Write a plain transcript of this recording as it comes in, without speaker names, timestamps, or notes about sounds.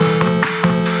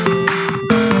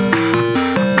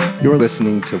You're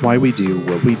listening to Why We Do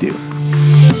What We Do.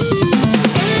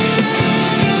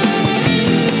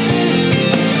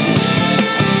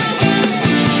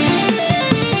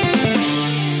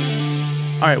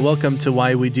 All right, welcome to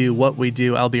Why We Do What We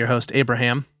Do. I'll be your host,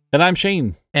 Abraham. And I'm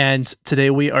Shane. And today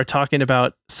we are talking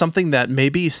about something that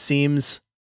maybe seems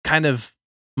kind of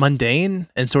mundane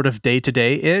and sort of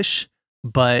day-to-day-ish,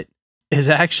 but is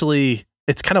actually,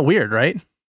 it's kind of weird, right?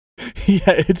 Yeah,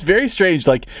 it's very strange.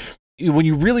 Like, when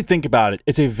you really think about it,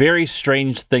 it's a very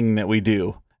strange thing that we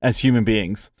do as human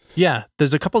beings. Yeah,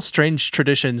 there's a couple strange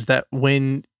traditions that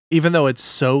even though it's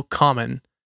so common,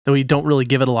 that we don't really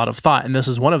give it a lot of thought. And this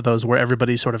is one of those where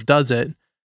everybody sort of does it.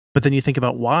 But then you think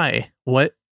about why?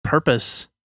 What purpose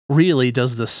really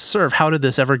does this serve? How did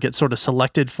this ever get sort of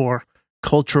selected for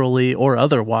culturally or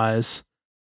otherwise?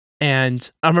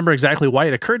 And I don't remember exactly why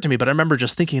it occurred to me, but I remember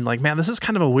just thinking like, man, this is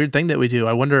kind of a weird thing that we do.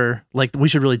 I wonder, like, we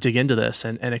should really dig into this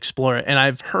and explore it. And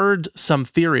I've heard some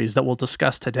theories that we'll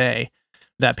discuss today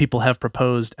that people have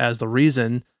proposed as the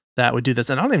reason that would do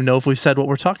this. And I don't even know if we've said what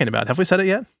we're talking about. Have we said it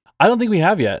yet? I don't think we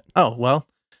have yet. Oh, well,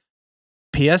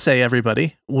 PSA,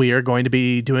 everybody. We are going to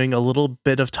be doing a little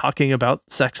bit of talking about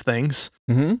sex things.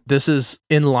 Mm-hmm. This is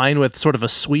in line with sort of a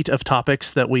suite of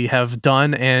topics that we have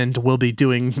done and will be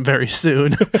doing very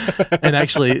soon. And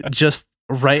actually, just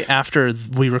right after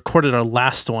we recorded our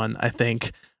last one, I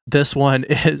think,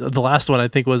 the last one I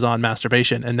think was on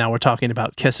masturbation. And now we're talking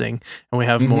about kissing. And we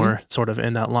have more sort of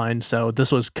in that line. So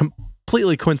this was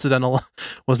completely coincidental,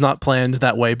 was not planned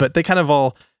that way, but they kind of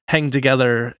all hang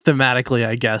together thematically,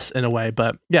 I guess, in a way.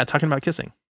 But yeah, talking about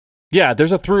kissing. Yeah,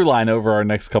 there's a through line over our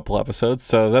next couple episodes,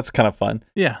 so that's kind of fun.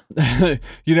 Yeah.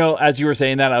 You know, as you were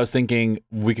saying that, I was thinking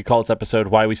we could call this episode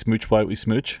Why We Smooch, Why We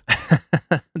Smooch.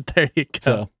 There you go.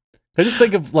 So, I just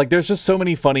think of, like, there's just so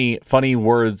many funny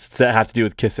words that have to do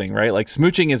with kissing, right? Like,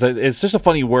 smooching is just a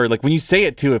funny word. Like, when you say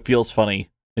it too, it feels funny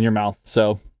in your mouth.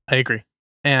 So I agree.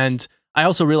 And I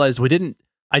also realized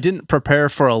I didn't prepare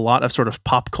for a lot of sort of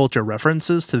pop culture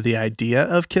references to the idea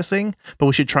of kissing, but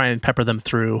we should try and pepper them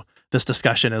through this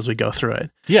discussion as we go through it.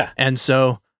 yeah. And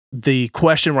so the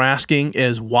question we're asking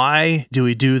is, why do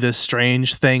we do this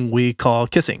strange thing we call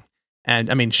kissing?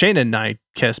 And I mean, Shane and I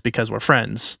kiss because we're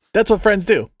friends. That's what friends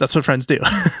do. That's what friends do.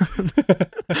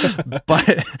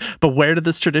 But where did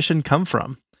this tradition come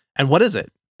from? And what is it?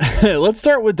 Let's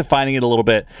start with defining it a little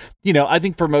bit. You know, I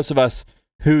think for most of us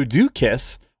who do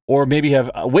kiss, or maybe have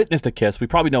witnessed a kiss, we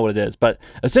probably know what it is. But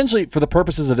essentially, for the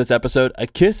purposes of this episode, a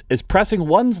kiss is pressing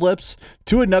one's lips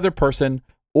to another person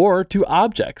or to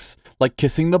objects, like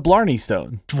kissing the Blarney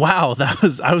Stone. Wow, I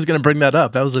was going to bring that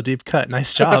up. That was a deep cut.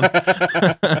 Nice job.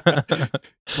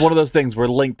 It's one of those things we're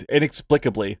linked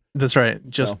inexplicably. That's right.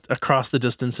 Just across the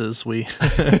distances, we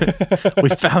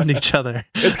found each other.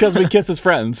 It's because we kiss as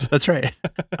friends. That's right.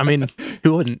 I mean,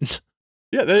 who wouldn't?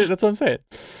 Yeah, that's what I'm saying.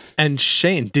 And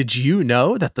Shane, did you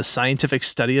know that the scientific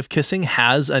study of kissing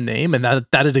has a name and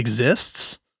that it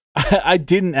exists? I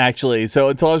didn't actually. So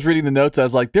until I was reading the notes, I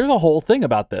was like, there's a whole thing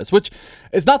about this, which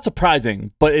is not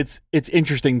surprising, but it's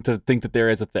interesting to think that there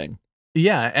is a thing.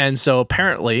 Yeah. And so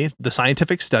apparently the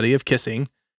scientific study of kissing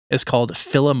is called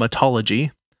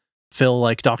philematology. Phil,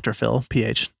 like Dr. Phil,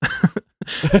 PH.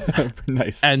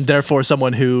 Nice. And therefore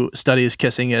someone who studies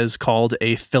kissing is called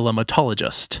a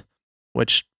philematologist,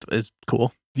 which is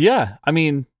cool. Yeah. I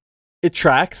mean, it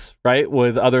tracks, right,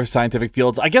 with other scientific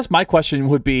fields. I guess my question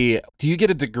would be, do you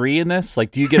get a degree in this? Like,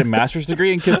 do you get a master's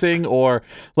degree in kissing? Or,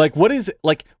 like, where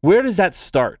does that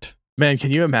start? Man,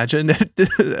 can you imagine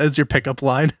as your pickup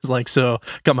line? Like, so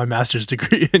got my master's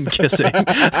degree in kissing.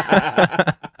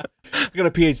 I got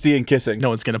a PhD in kissing. No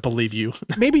one's going to believe you.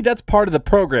 Maybe that's part of the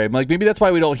program. Like, maybe that's why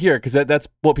we don't hear it, because that's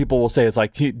what people will say. It's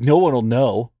like, no one will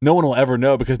know. No one will ever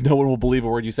know because no one will believe a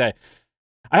word you say.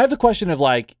 I have the question of,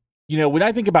 like, you know, when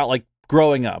I think about, like,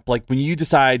 growing up, like when you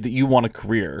decide that you want a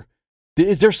career,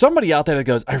 is there somebody out there that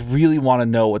goes, I really want to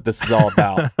know what this is all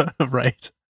about?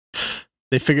 Right.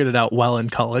 They figured it out while in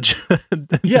college.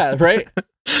 Yeah, right?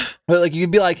 But like, you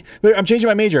could be like, I'm changing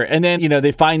my major. And then, you know,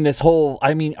 they find this whole,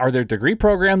 I mean, are there degree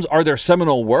programs? Are there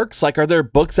seminal works? Like, are there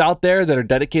books out there that are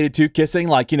dedicated to kissing?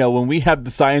 Like, you know, when we have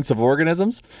the science of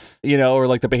organisms, you know, or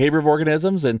like the behavior of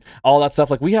organisms and all that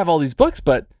stuff, like we have all these books,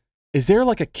 but is there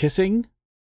like a kissing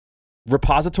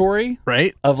repository,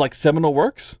 right, of like seminal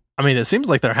works? I mean, it seems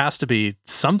like there has to be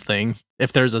something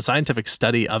if there's a scientific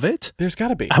study of it. There's got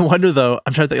to be. I wonder though,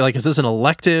 I'm trying to think, like, is this an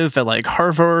elective at like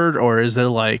Harvard, or is there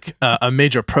like a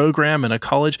major program in a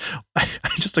college?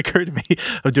 It just occurred to me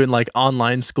of doing like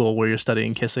online school where you're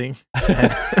studying kissing.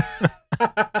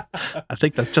 I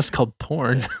think that's just called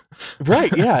porn.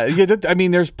 Right. Yeah. I mean,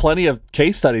 there's plenty of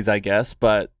case studies, I guess,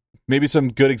 but maybe some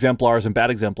good exemplars and bad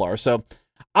exemplars. So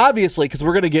obviously, because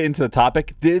we're going to get into the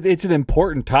topic, it's an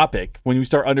important topic when we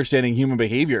start understanding human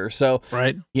behavior. So,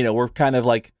 Right. we're kind of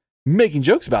like making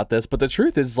jokes about this, but the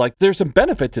truth is like there's some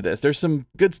benefit to this. There's some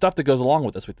good stuff that goes along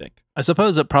with this, we think. I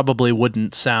suppose it probably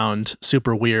wouldn't sound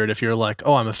super weird if you're like,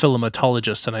 oh, I'm a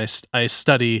philematologist and I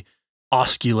study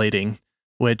osculating,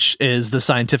 which is the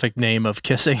scientific name of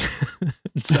kissing.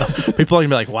 So people are gonna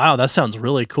be like, wow, that sounds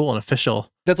really cool and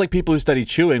official. That's like people who study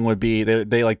chewing would be,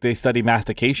 they study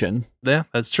mastication. Yeah,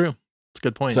 that's true. It's a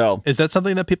good point. So, is that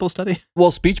something that people study?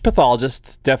 well, speech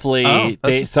pathologists definitely,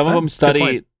 some of them that's a good study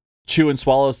point. chew and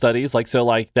swallow studies. Like, so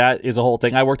like that is a whole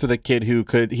thing. I worked with a kid who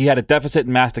he had a deficit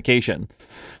in mastication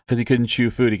because he couldn't chew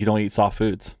food. He could only eat soft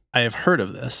foods. I have heard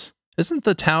of this. Isn't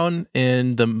the town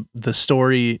in the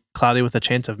story Cloudy with a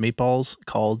Chance of Meatballs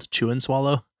called Chew and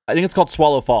Swallow? I think it's called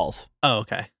Swallow Falls. Oh,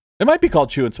 okay. It might be called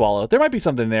Chew and Swallow. There might be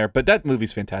something there, but that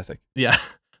movie's fantastic. Yeah,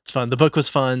 it's fun. The book was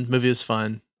fun. Movie was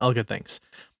fun. All good things.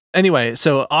 Anyway,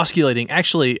 so osculating,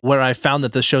 actually, where I found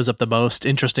that this shows up the most,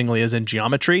 interestingly, is in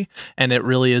geometry, and it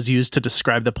really is used to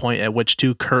describe the point at which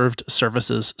two curved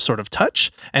surfaces sort of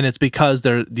touch, and it's because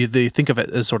they think of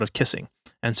it as sort of kissing.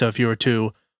 And so if you were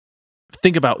to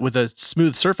think about with a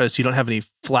smooth surface, you don't have any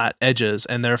flat edges,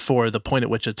 and therefore the point at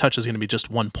which it touches is going to be just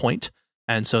one point.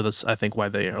 And so that's, I think, why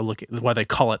they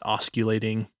call it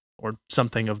osculating or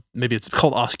something of, maybe it's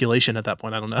called osculation at that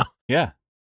point. I don't know. Yeah,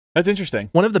 that's interesting.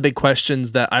 One of the big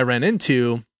questions that I ran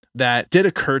into that did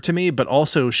occur to me, but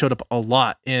also showed up a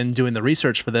lot in doing the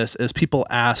research for this, is people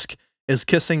ask, is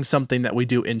kissing something that we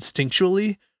do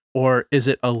instinctually, or is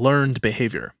it a learned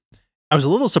behavior? I was a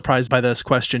little surprised by this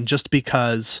question just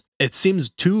because it seems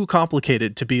too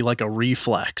complicated to be like a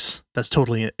reflex that's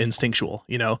totally instinctual,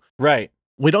 Right.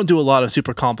 We don't do a lot of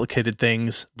super complicated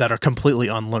things that are completely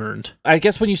unlearned. I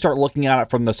guess when you start looking at it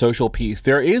from the social piece,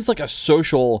 there is like a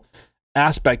social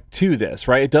aspect to this,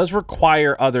 right? It does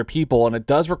require other people, and it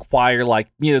does require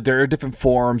there are different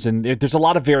forms, and there's a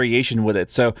lot of variation with it.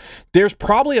 So there's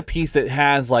probably a piece that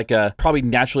has like a probably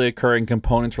naturally occurring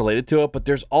components related to it, but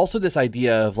there's also this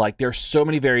idea of like there's so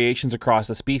many variations across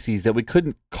the species that we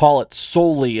couldn't call it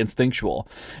solely instinctual.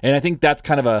 And I think that's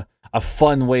kind of a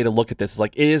fun way to look at this. Is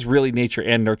like it is really nature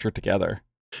and nurture together.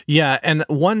 Yeah, and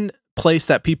one place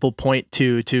that people point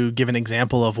to give an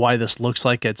example of why this looks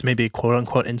like it's maybe quote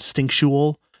unquote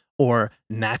instinctual or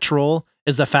natural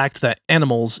is the fact that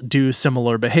animals do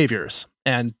similar behaviors.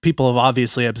 And people have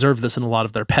obviously observed this in a lot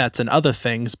of their pets and other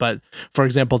things. But for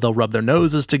example, they'll rub their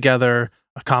noses together.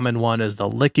 A common one is they'll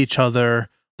lick each other.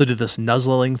 They'll do this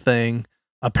nuzzling thing.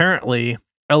 Apparently,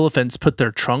 elephants put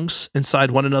their trunks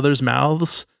inside one another's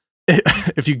mouths.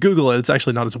 If you Google it, it's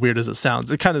actually not as weird as it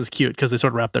sounds. It kind of is cute because they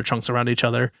sort of wrap their trunks around each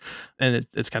other, and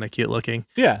it's kind of cute looking.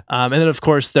 Yeah. And then, of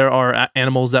course, there are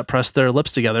animals that press their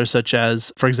lips together, such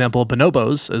as, for example,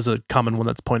 bonobos is a common one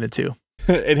that's pointed to.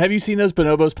 And have you seen those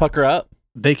bonobos pucker up?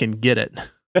 They can get it.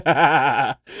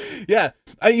 Yeah.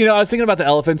 I was thinking about the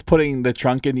elephants putting the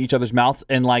trunk in each other's mouths,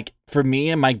 and like for me,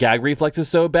 and my gag reflex is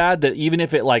so bad that even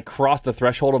if it like crossed the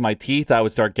threshold of my teeth, I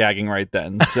would start gagging right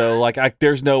then. So like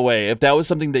there's no way. If that was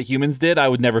something that humans did, I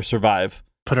would never survive.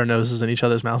 Put our noses in each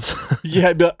other's mouths. Yeah,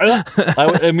 I'd be like, I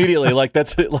would immediately like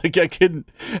that's it. Like I can't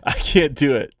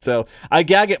do it. So I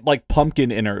gag at like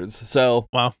pumpkin innards. So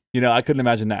Wow. I couldn't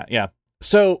imagine that. Yeah.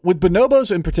 So with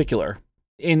bonobos in particular,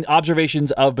 in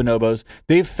observations of bonobos,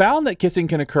 they've found that kissing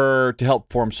can occur to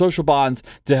help form social bonds,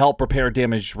 to help repair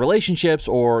damaged relationships,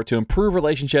 or to improve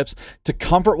relationships, to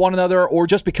comfort one another, or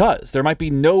just because. There might be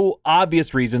no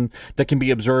obvious reason that can be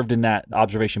observed in that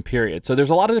observation period. So there's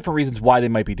a lot of different reasons why they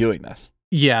might be doing this.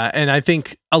 Yeah, and I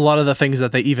think a lot of the things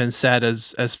that they even said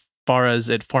as far as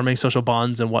it forming social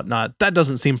bonds and whatnot, that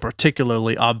doesn't seem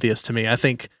particularly obvious to me. I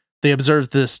think they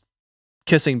observed this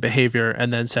kissing behavior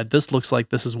and then said, this looks like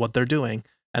this is what they're doing,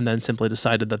 and then simply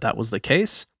decided that that was the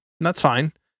case. And that's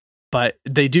fine. But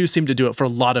they do seem to do it for a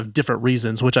lot of different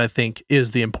reasons, which I think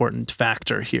is the important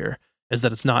factor here, is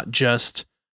that it's not just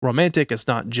romantic, it's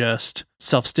not just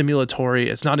self-stimulatory,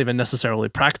 it's not even necessarily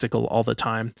practical all the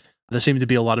time. There seem to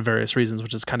be a lot of various reasons,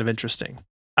 which is kind of interesting.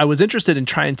 I was interested in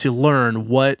trying to learn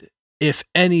what, if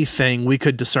anything, we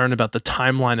could discern about the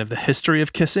timeline of the history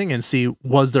of kissing and see,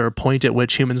 was there a point at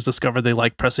which humans discovered they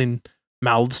like pressing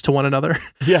mouths to one another?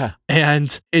 Yeah.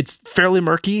 And it's fairly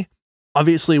murky.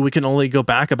 Obviously, we can only go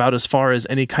back about as far as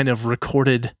any kind of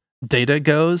recorded data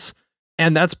goes.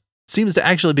 And that's seems to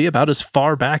actually be about as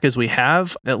far back as we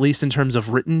have, at least in terms of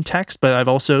written text. But I've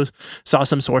also saw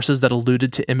some sources that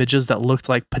alluded to images that looked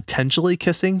like potentially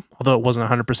kissing, although it wasn't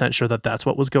 100% sure that that's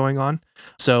what was going on.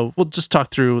 So we'll just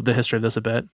talk through the history of this a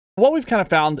bit. What we've kind of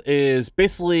found is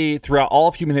basically throughout all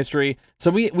of human history.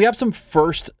 So we have some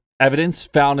first evidence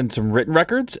found in some written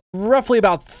records roughly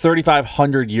about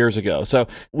 3,500 years ago. So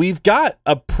we've got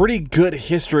a pretty good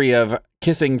history of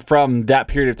kissing from that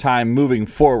period of time moving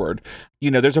forward.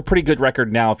 There's a pretty good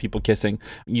record now of people kissing.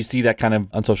 You see that kind of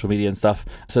on social media and stuff.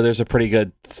 So there's a pretty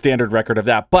good standard record of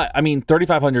that. But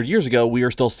 3,500 years ago, we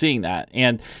were still seeing that.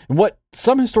 And what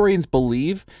some historians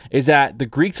believe is that the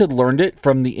Greeks had learned it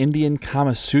from the Indian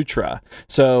Kama Sutra.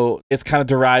 So it's kind of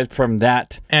derived from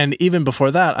that. And even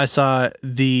before that, I saw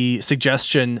the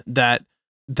suggestion that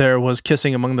there was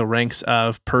kissing among the ranks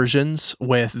of Persians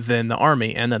within the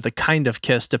army, and that the kind of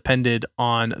kiss depended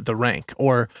on the rank,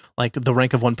 or like the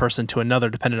rank of one person to another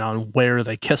depended on where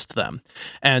they kissed them.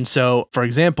 And so, for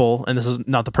example, and this is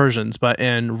not the Persians, but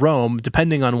in Rome,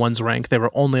 depending on one's rank, they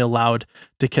were only allowed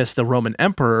to kiss the Roman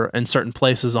emperor in certain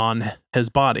places on his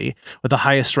body, with the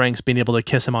highest ranks being able to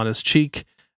kiss him on his cheek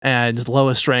and the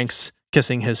lowest ranks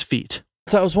kissing his feet.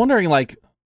 So I was wondering,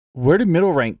 where do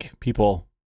middle rank people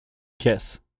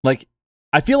kiss?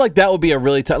 I feel like that would be a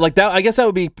really tough, that. I guess that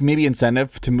would be maybe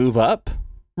incentive to move up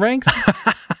ranks.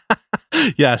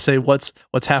 Yeah, say what's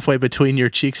halfway between your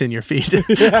cheeks and your feet.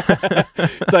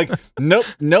 It's like,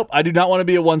 nope, I do not want to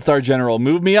be a 1-star general.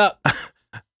 Move me up.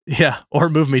 Yeah, or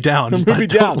move me down. Move me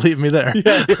down. Don't leave me there.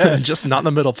 Yeah. Just not in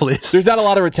the middle, please. There's not a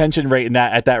lot of retention rate in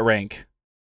that at that rank.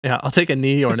 Yeah, I'll take a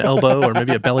knee or an elbow or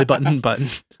maybe a belly button, but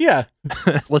yeah,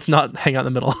 let's not hang out in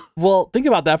the middle. Well, think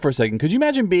about that for a second. Could you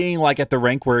imagine being at the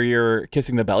rank where you're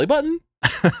kissing the belly button?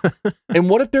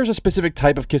 And what if there's a specific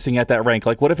type of kissing at that rank?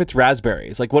 What if it's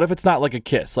raspberries? What if it's not a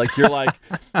kiss? You're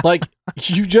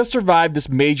you just survived this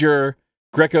major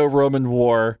Greco-Roman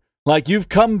war. You've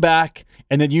come back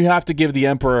and then you have to give the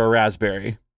emperor a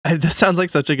raspberry. This sounds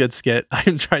like such a good skit.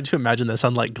 I'm trying to imagine this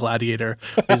on Gladiator.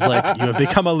 He's like, "You have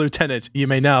become a lieutenant. You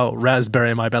may now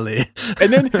raspberry my belly."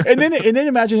 And then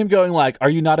imagine him going "Are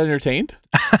you not entertained?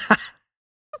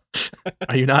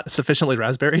 Are you not sufficiently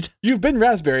raspberried? You've been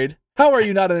raspberried. How are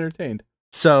you not entertained?"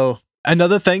 So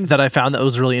another thing that I found that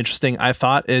was really interesting, I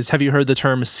thought, is, have you heard the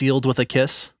term "sealed with a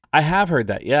kiss"? I have heard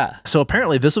that, yeah. So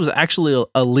apparently this was actually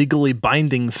a legally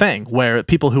binding thing where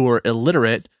people who were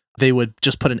illiterate, they would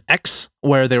just put an X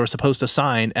where they were supposed to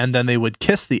sign, and then they would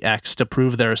kiss the X to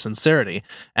prove their sincerity.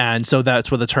 And so that's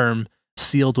where the term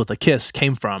 "sealed with a kiss"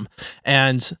 came from.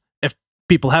 And if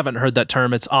people haven't heard that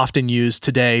term, it's often used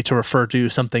today to refer to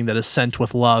something that is sent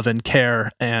with love and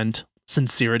care, and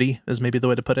sincerity is maybe the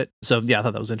way to put it. So yeah, I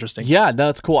thought that was interesting. Yeah,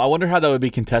 that's cool. I wonder how that would be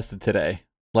contested today,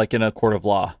 in a court of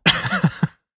law.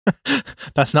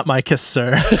 That's not my kiss,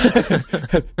 sir.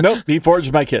 Nope, he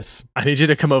forged my kiss. I need you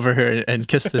to come over here and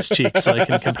kiss this cheek so I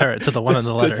can compare it to the one on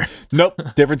the letter. Nope,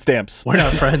 different stamps. We're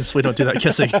not friends. We don't do that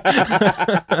kissing.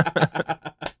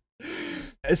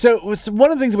 So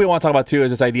one of the things that we want to talk about too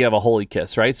is this idea of a holy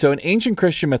kiss, right? So in ancient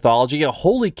Christian mythology, a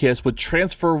holy kiss would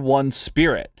transfer one's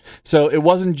spirit. So it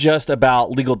wasn't just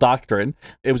about legal doctrine.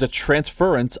 It was a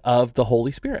transference of the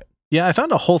Holy Spirit. Yeah, I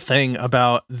found a whole thing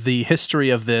about the history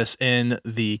of this in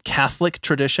the Catholic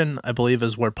tradition, I believe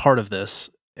is where part of this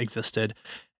existed.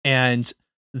 And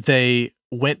they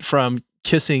went from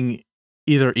kissing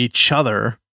either each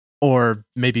other or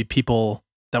maybe people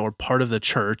that were part of the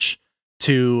church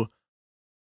to,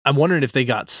 I'm wondering if they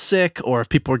got sick or if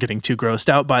people were getting too grossed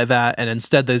out by that. And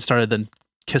instead they started then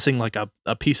kissing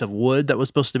a piece of wood that was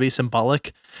supposed to be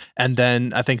symbolic. And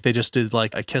then I think they just did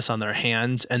a kiss on their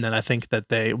hand. And then I think that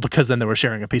because then they were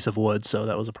sharing a piece of wood. So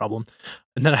that was a problem.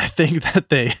 And then I think that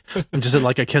they just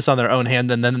did a kiss on their own hand.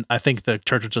 And then I think the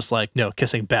church was just no,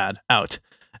 kissing bad, out.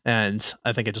 And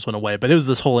I think it just went away. But it was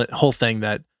this whole thing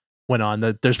that went on.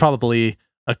 That there's probably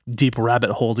a deep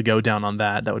rabbit hole to go down on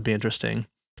that. That would be interesting.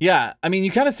 Yeah, I mean,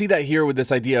 you kind of see that here with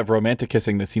this idea of romantic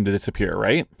kissing that seemed to disappear,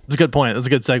 right? That's a good point. That's a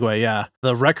good segue, yeah.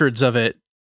 The records of it,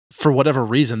 for whatever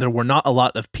reason, there were not a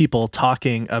lot of people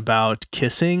talking about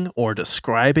kissing or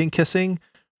describing kissing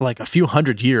a few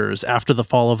hundred years after the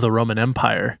fall of the Roman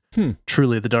Empire.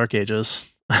 Truly the Dark Ages.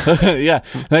 Yeah,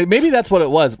 maybe that's what it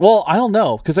was. Well, I don't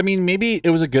know, because maybe it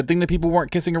was a good thing that people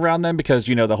weren't kissing around then because,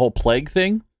 the whole plague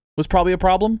thing was probably a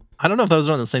problem. I don't know if those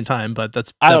are on the same time, but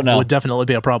that would definitely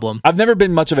be a problem. I've never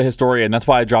been much of a historian. That's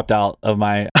why I dropped out of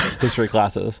my history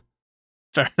classes.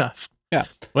 Fair enough. Yeah.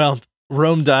 Well,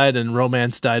 Rome died and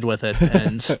romance died with it.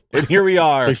 And, and here we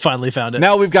are. We finally found it.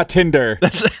 Now we've got Tinder.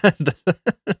 That's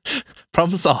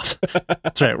problem solved.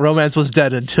 That's right. Romance was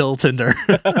dead until Tinder.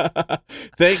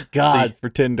 Thank God for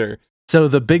Tinder. So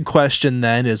the big question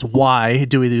then is, why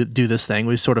do we do this thing?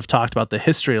 We've sort of talked about the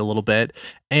history a little bit,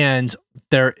 and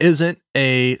there isn't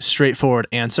a straightforward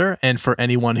answer. And for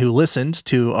anyone who listened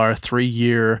to our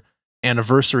 3-year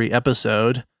anniversary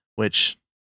episode, which,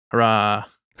 hurrah.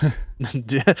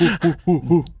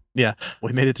 Yeah,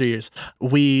 we made it 3 years.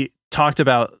 We talked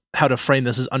about how to frame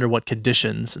this as under what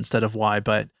conditions instead of why.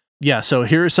 But yeah, so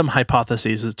here are some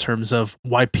hypotheses in terms of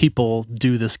why people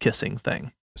do this kissing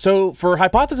thing. So for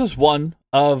hypothesis 1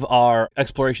 of our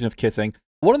exploration of kissing,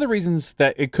 one of the reasons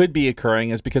that it could be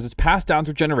occurring is because it's passed down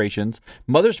through generations.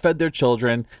 Mothers fed their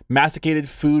children, masticated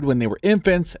food when they were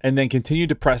infants, and then continued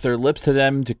to press their lips to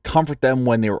them to comfort them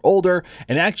when they were older,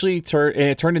 and actually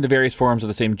it turned into various forms of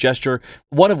the same gesture,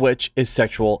 one of which is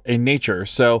sexual in nature.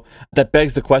 So that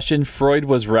begs the question, Freud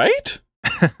was right?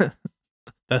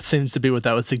 That seems to be what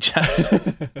that would suggest.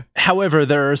 However,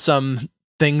 there are some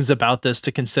things about this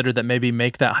to consider that maybe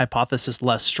make that hypothesis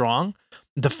less strong.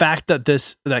 The fact that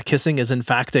that kissing is in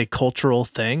fact a cultural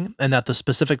thing, and that the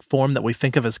specific form that we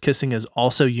think of as kissing is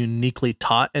also uniquely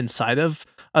taught inside of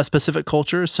a specific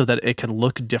culture so that it can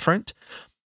look different,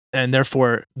 and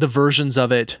therefore the versions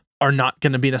of it are not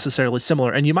going to be necessarily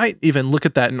similar. And you might even look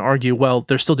at that and argue, well,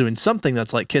 they're still doing something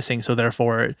that's like kissing, so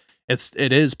therefore it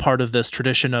is part of this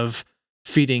tradition of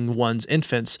feeding one's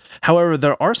infants. However,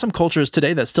 there are some cultures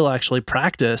today that still actually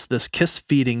practice this kiss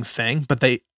feeding thing, but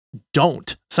they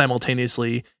don't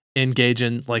simultaneously engage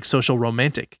in like social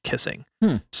romantic kissing.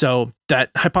 So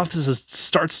that hypothesis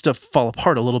starts to fall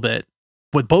apart a little bit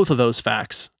with both of those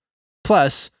facts.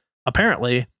 Plus,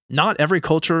 apparently, not every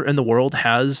culture in the world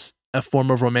has a form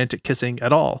of romantic kissing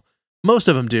at all. Most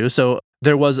of them do. So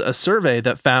there was a survey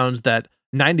that found that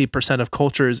 90% of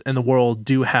cultures in the world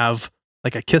do have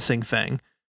like a kissing thing.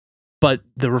 But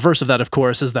the reverse of that, of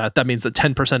course, is that means that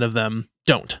 10% of them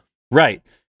don't. Right.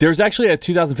 There's actually a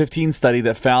 2015 study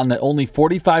that found that only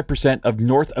 45% of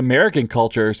North American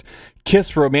cultures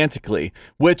kiss romantically,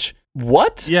 which,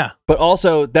 what? Yeah. But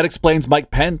also, that explains Mike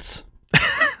Pence.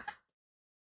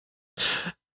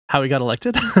 How he got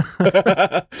elected?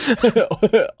 I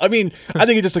mean, I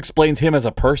think it just explains him as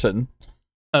a person.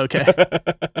 Okay.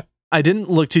 I didn't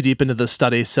look too deep into this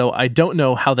study, so I don't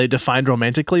know how they defined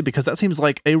romantically, because that seems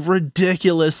like a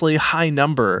ridiculously high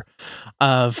number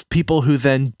of people who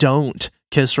then don't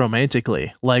kiss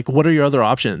romantically. Like, what are your other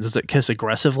options? Is it kiss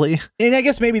aggressively? And I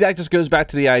guess maybe that just goes back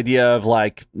to the idea of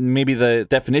like maybe the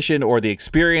definition or the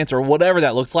experience or whatever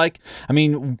that looks like. I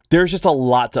mean, there's just a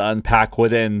lot to unpack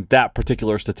within that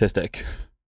particular statistic.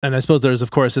 And I suppose there's,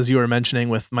 of course, as you were mentioning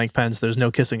with Mike Pence, there's no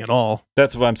kissing at all.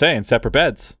 That's what I'm saying. Separate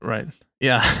beds. Right.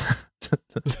 Yeah.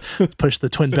 Let's push the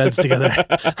twin beds together.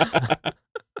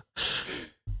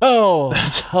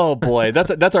 Oh boy.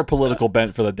 That's our political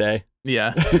bent for the day.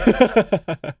 Yeah.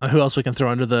 Who else we can throw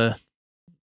under the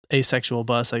asexual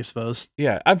bus, I suppose?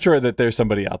 Yeah, I'm sure that there's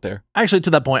somebody out there. Actually, to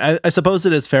that point, I suppose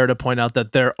it is fair to point out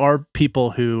that there are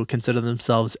people who consider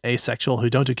themselves asexual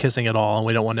who don't do kissing at all, and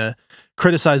we don't want to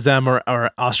criticize them or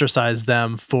ostracize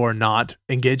them for not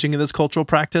engaging in this cultural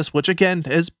practice, which again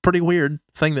is a pretty weird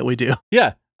thing that we do.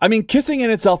 Yeah. I mean, kissing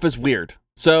in itself is weird.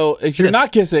 So if you're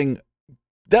not kissing,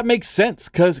 that makes sense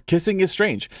because kissing is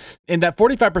strange. And that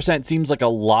 45% seems like a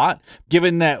lot,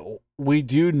 given that we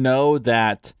do know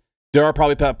that there are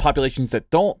probably populations that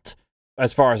don't,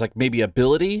 as far as like maybe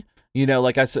ability. You know,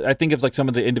 like I think of like some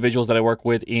of the individuals that I work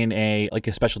with in a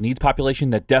special needs population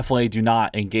that definitely do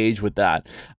not engage with that.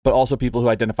 But also people who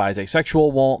identify as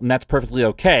asexual won't, and that's perfectly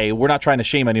okay. We're not trying to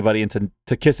shame anybody into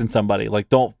kissing somebody. Like,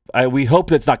 we hope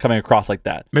that's not coming across like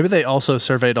that. Maybe they also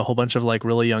surveyed a whole bunch of like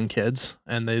really young kids,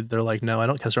 and they're like, no, I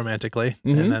don't kiss romantically.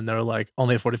 Mm-hmm. And then they're like,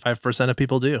 only 45% of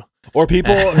people do. Or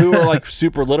people who are like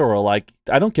super literal, like,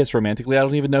 I don't kiss romantically. I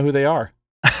don't even know who they are.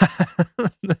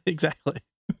 Exactly.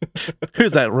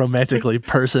 Who's that romantically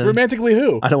person? Romantically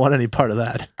who? I don't want any part of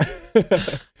that.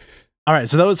 All right,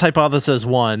 so that was hypothesis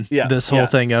 1. Yeah, this whole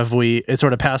thing of it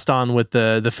sort of passed on with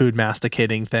the food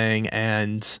masticating thing,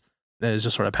 and it is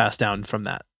just sort of passed down from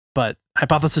that. But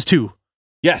hypothesis 2.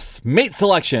 Yes, mate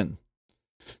selection.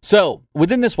 So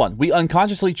within this one, we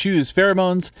unconsciously choose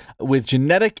pheromones with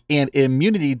genetic and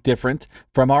immunity different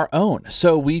from our own.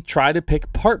 So we try to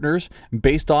pick partners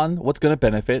based on what's going to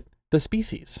benefit the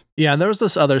species. Yeah, and there was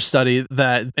this other study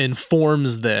that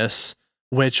informs this,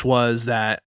 which was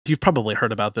that you've probably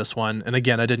heard about this one. And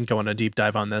again, I didn't go on a deep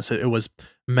dive on this. It was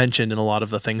mentioned in a lot of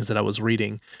the things that I was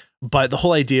reading. But the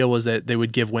whole idea was that they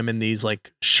would give women these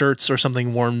like shirts or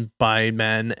something worn by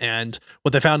men. And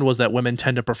what they found was that women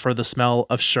tend to prefer the smell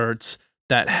of shirts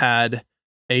that had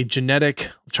a genetic,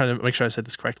 I'm trying to make sure I said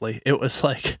this correctly. It was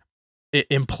like, it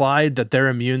implied that their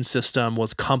immune system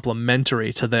was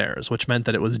complementary to theirs, which meant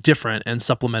that it was different and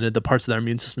supplemented the parts of their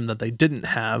immune system that they didn't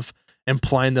have,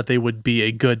 implying that they would be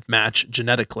a good match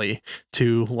genetically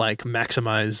to like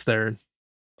maximize their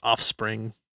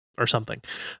offspring or something.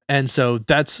 And so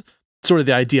that's sort of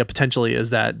the idea potentially is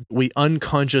that we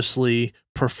unconsciously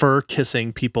prefer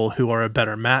kissing people who are a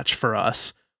better match for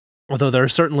us. Although there are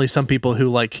certainly some people who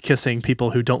like kissing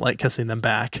people who don't like kissing them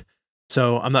back.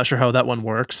 So I'm not sure how that one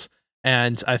works.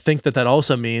 And I think that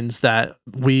also means that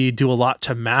we do a lot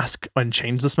to mask and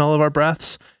change the smell of our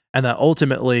breaths, and that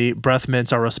ultimately breath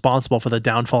mints are responsible for the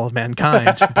downfall of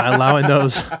mankind by allowing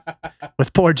those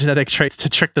with poor genetic traits to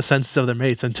trick the senses of their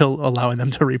mates until allowing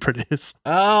them to reproduce.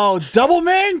 Oh, double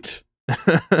mint!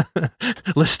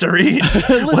 Listerine!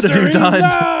 What have you done?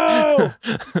 No!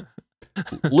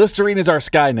 Listerine is our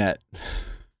Skynet.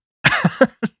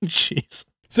 Jeez.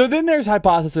 So then there's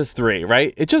hypothesis 3,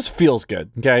 right? It just feels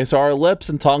good, okay? So our lips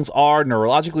and tongues are,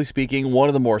 neurologically speaking, one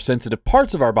of the more sensitive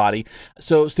parts of our body.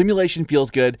 So stimulation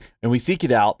feels good, and we seek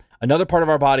it out. Another part of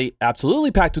our body,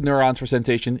 absolutely packed with neurons for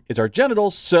sensation, is our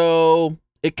genitals. So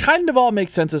it kind of all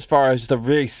makes sense as far as just a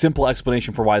very simple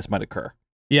explanation for why this might occur.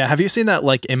 Yeah, have you seen that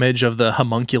like image of the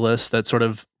homunculus that sort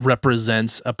of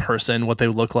represents a person, what they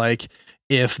look like,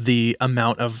 if the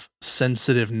amount of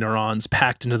sensitive neurons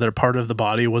packed into their part of the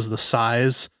body was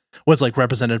like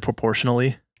represented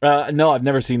proportionally? No, I've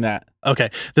never seen that. Okay,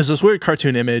 there's this weird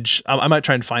cartoon image. I might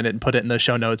try and find it and put it in the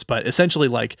show notes, but essentially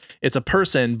like it's a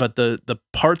person, but the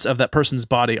parts of that person's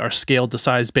body are scaled to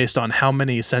size based on how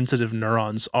many sensitive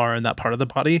neurons are in that part of the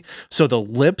body. So the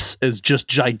lips is just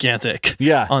gigantic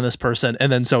on this person,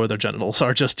 and then so are their genitals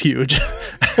are just huge.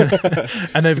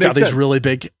 And they've got these really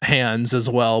big hands as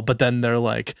well, but then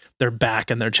their back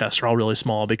and their chest are all really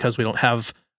small because we don't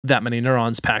have that many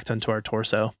neurons packed into our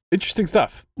torso. Interesting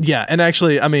stuff. Yeah, and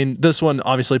actually, I mean, this one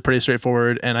obviously pretty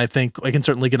straightforward, and I think I can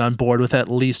certainly get on board with at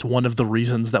least one of the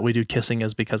reasons that we do kissing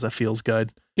is because it feels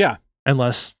good. Yeah.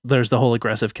 Unless there's the whole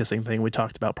aggressive kissing thing we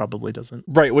talked about, probably doesn't.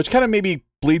 Right, which kind of maybe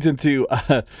bleeds into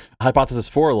hypothesis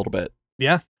 4 a little bit.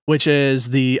 Yeah, which is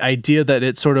the idea that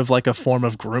it's sort of like a form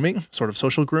of grooming, sort of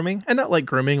social grooming, and not like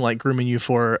grooming you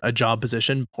for a job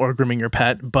position or grooming your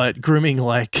pet, but grooming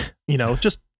like,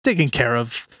 just taking care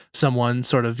of someone,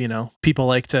 sort of, people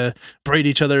like to braid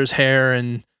each other's hair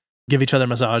and give each other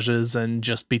massages and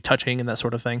just be touching and that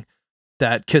sort of thing.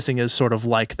 That kissing is sort of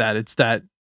like that. It's that,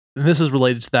 and this is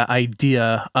related to that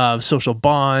idea of social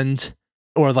bond,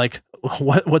 or like,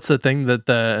 what's the thing that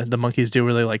the monkeys do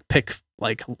where they like pick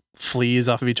like fleas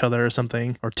off of each other or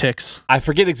something, or ticks? I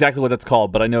forget exactly what that's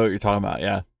called, but I know what you're talking about.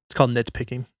 Yeah. It's called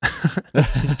nitpicking.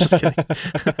 Just kidding.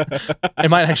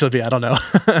 It might actually be. I don't know.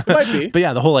 It might be. But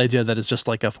yeah, the whole idea that it's just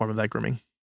like a form of that grooming.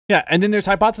 Yeah, and then there's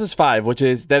hypothesis 5, which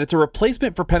is that it's a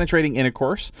replacement for penetrating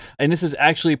intercourse. And this is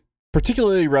actually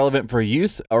particularly relevant for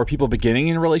youth or people beginning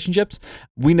in relationships.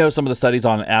 We know some of the studies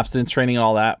on abstinence training and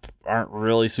all that aren't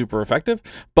really super effective,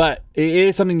 but it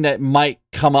is something that might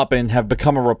come up and have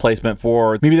become a replacement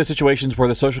for maybe the situations where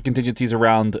the social contingencies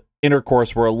around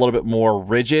intercourse were a little bit more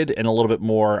rigid, and a little bit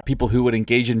more people who would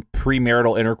engage in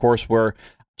premarital intercourse were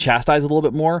chastised a little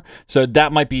bit more. So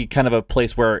that might be kind of a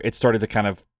place where it started to kind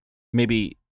of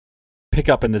maybe pick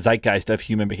up in the zeitgeist of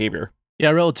human behavior.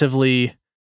 Yeah, relatively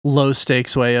low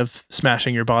stakes way of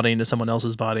smashing your body into someone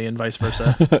else's body and vice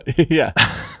versa. Yeah.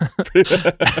 I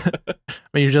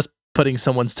mean, you're just putting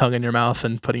someone's tongue in your mouth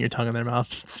and putting your tongue in their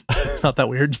mouth. It's not that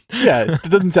weird. Yeah, it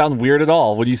doesn't sound weird at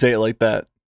all when you say it like that.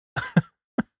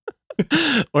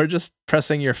 Or just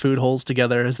pressing your food holes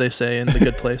together, as they say in The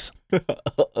Good Place.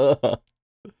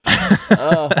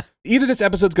 Either this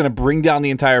episode's going to bring down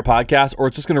the entire podcast, or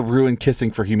it's just going to ruin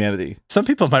kissing for humanity. Some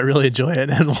people might really enjoy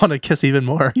it and want to kiss even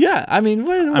more. Yeah, I mean,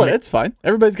 it's fine.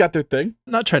 Everybody's got their thing.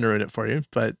 I'm not trying to ruin it for you,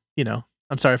 but,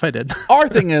 I'm sorry if I did. Our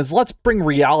thing is, let's bring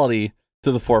reality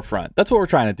to the forefront. That's what we're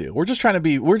trying to do. We're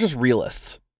just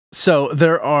realists. So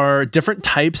there are different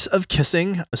types of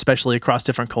kissing, especially across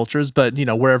different cultures, but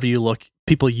wherever you look,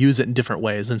 people use it in different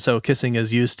ways. And so kissing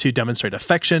is used to demonstrate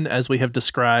affection, as we have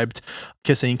described.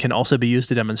 Kissing can also be used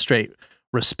to demonstrate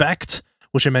respect,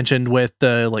 which I mentioned with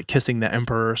the like kissing the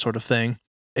emperor sort of thing.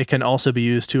 It can also be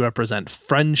used to represent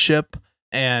friendship,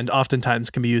 and oftentimes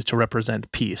can be used to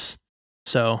represent peace.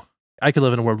 So I could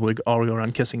live in a world where we all go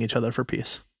around kissing each other for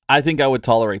peace. I think I would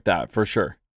tolerate that for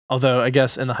sure. Although I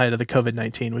guess in the height of the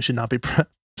COVID-19, we should not be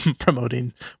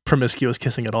promoting promiscuous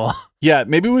kissing at all. Yeah,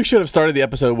 maybe we should have started the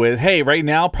episode with, hey, right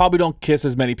now, probably don't kiss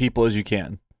as many people as you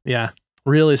can. Yeah,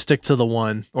 really stick to the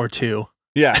one or two.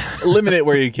 Yeah, eliminate it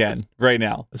where you can right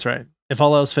now. That's right. If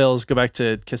all else fails, go back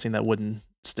to kissing that wooden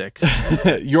stick.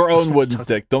 Your own wooden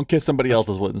stick. Don't kiss somebody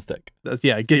else's wooden stick.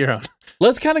 Yeah, get your own.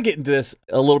 Let's kind of get into this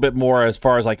a little bit more as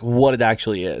far as like what it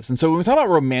actually is. And so when we talk about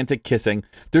romantic kissing,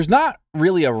 there's not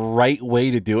really a right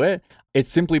way to do it.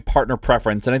 It's simply partner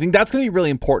preference. And I think that's going to be really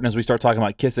important as we start talking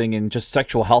about kissing and just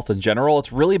sexual health in general.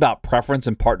 It's really about preference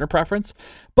and partner preference.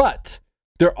 But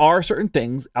there are certain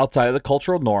things outside of the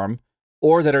cultural norm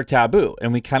or that are taboo,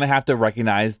 and we kind of have to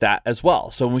recognize that as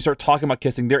well. So when we start talking about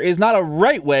kissing, there is not a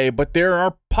right way, but there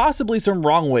are possibly some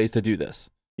wrong ways to do this.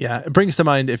 Yeah, it brings to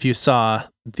mind if you saw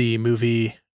the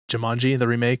movie Jumanji, the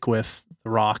remake with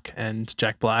The Rock and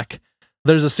Jack Black.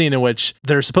 There's a scene in which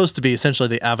they're supposed to be essentially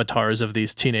the avatars of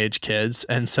these teenage kids.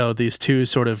 And so these two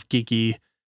sort of geeky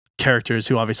characters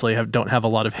who obviously don't have a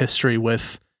lot of history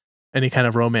with any kind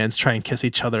of romance try and kiss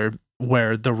each other,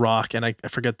 where The Rock, and I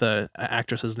forget the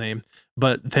actress's name,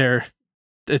 but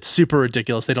it's super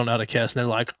ridiculous. They don't know how to kiss, and they're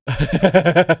like,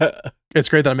 it's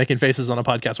great that I'm making faces on a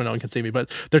podcast where no one can see me,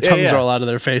 but their tongues are all out of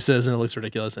their faces and it looks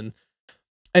ridiculous. And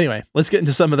anyway, let's get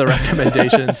into some of the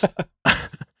recommendations.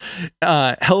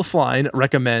 Healthline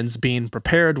recommends being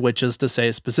prepared, which is to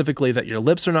say specifically that your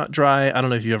lips are not dry. I don't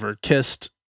know if you ever kissed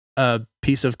a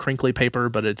piece of crinkly paper,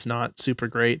 but it's not super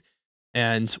great.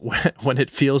 And when it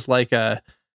feels like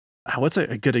what's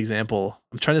a good example?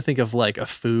 I'm trying to think of like a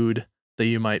food that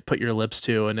you might put your lips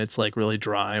to and it's like really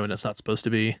dry when it's not supposed to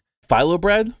be. Phyllo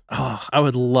bread? Oh, I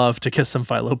would love to kiss some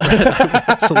phyllo bread. I would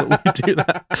absolutely do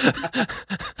that.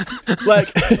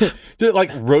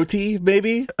 like roti,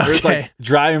 maybe? Okay. Or it's like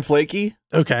dry and flaky?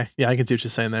 Okay. Yeah, I can see what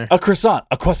you're saying there. A croissant.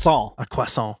 A croissant. A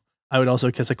croissant. I would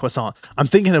also kiss a croissant. I'm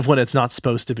thinking of when it's not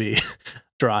supposed to be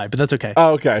dry, but that's okay.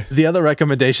 Oh, okay. The other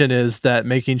recommendation is that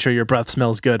making sure your breath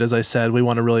smells good. As I said, we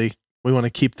want to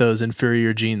keep those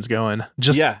inferior genes going.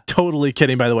 Just totally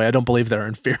kidding, by the way. I don't believe there are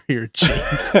inferior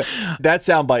genes. That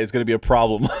soundbite is going to be a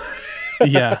problem.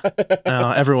 Yeah.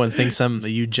 Everyone thinks I'm a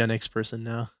eugenics person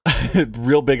now.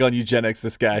 Real big on eugenics,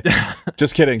 this guy.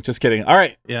 Just kidding. All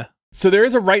right. Yeah. So there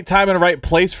is a right time and a right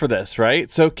place for this,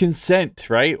 right? So consent,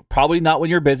 right? Probably not when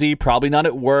you're busy, probably not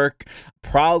at work,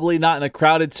 probably not in a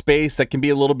crowded space that can be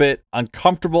a little bit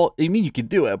uncomfortable. I mean, you can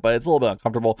do it, but it's a little bit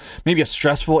uncomfortable. Maybe a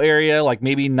stressful area, like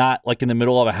maybe not like in the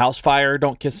middle of a house fire.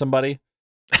 Don't kiss somebody.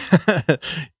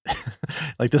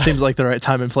 Like this seems like the right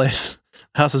time and place.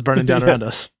 The house is burning down around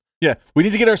us. Yeah. We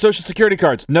need to get our social security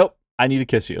cards. Nope. I need to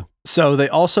kiss you. So they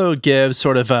also give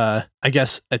sort of a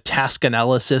task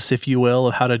analysis, if you will,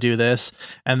 of how to do this.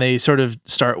 And they sort of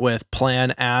start with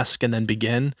plan, ask, and then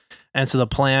begin. And so the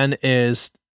plan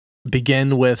is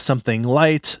begin with something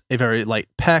light, a very light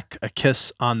peck, a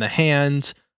kiss on the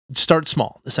hand. Start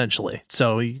small, essentially.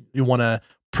 So you want to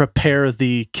prepare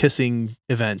the kissing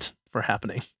event for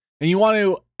happening. And you want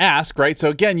to ask, right?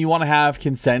 So again, you want to have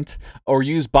consent or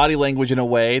use body language in a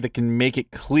way that can make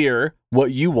it clear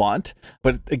what you want.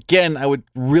 But again, I would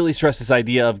really stress this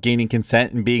idea of gaining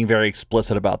consent and being very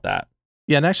explicit about that.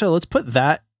 Yeah, and actually, let's put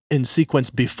that in sequence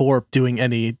before doing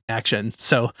any action.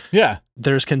 So yeah,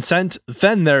 there's consent,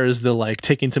 then there's the like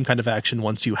taking some kind of action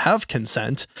once you have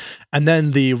consent. And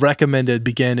then the recommended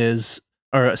begin is,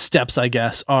 or steps, I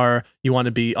guess, are you want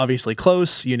to be obviously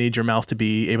close. You need your mouth to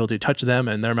be able to touch them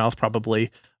and their mouth probably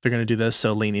if you're going to do this.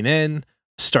 So leaning in,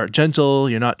 start gentle.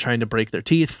 You're not trying to break their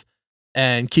teeth,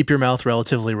 and keep your mouth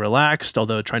relatively relaxed,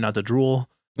 although try not to drool.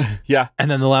 Yeah. And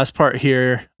then the last part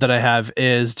here that I have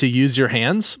is to use your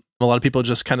hands. A lot of people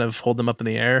just kind of hold them up in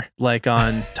the air, like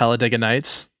on Talladega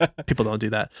Nights. People don't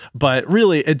do that. But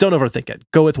really, don't overthink it.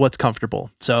 Go with what's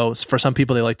comfortable. So for some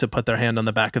people, they like to put their hand on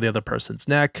the back of the other person's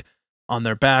neck, on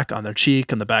their back, on their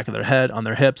cheek, on the back of their head, on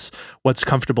their hips. What's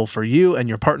comfortable for you and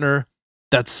your partner,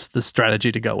 that's the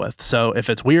strategy to go with. So if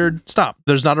it's weird, stop.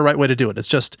 There's not a right way to do it. It's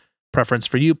just preference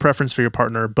for you, preference for your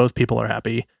partner. Both people are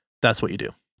happy. That's what you do.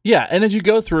 Yeah, and as you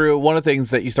go through, one of the things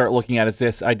that you start looking at is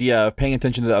this idea of paying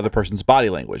attention to the other person's body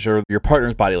language or your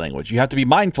partner's body language. You have to be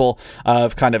mindful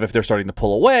of kind of if they're starting to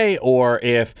pull away or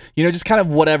if, just kind of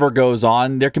whatever goes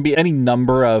on. There can be any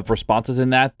number of responses in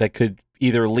that could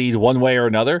either lead one way or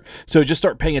another. So just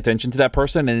start paying attention to that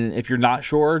person. And if you're not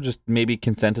sure, just maybe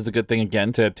consent is a good thing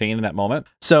again to obtain in that moment.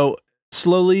 So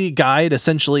slowly guide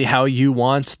essentially how you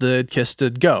want the kiss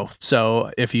to go. So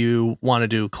if you want to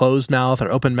do closed mouth or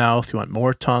open mouth, you want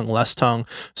more tongue, less tongue,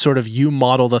 sort of you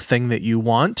model the thing that you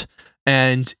want.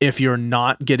 And if you're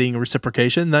not getting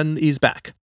reciprocation, then ease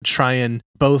back. Try and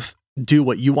both do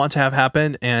what you want to have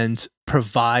happen and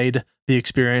provide the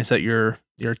experience that your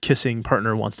kissing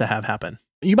partner wants to have happen.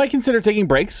 You might consider taking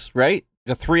breaks, right?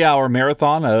 A 3-hour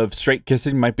marathon of straight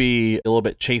kissing might be a little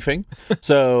bit chafing.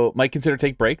 So might consider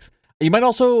take breaks. You might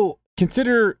also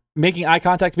consider making eye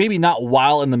contact, maybe not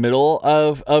while in the middle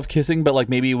of kissing, but like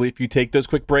maybe if you take those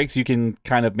quick breaks, you can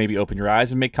kind of maybe open your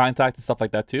eyes and make contact and stuff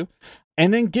like that too.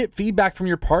 And then get feedback from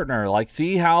your partner, like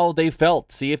see how they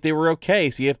felt, see if they were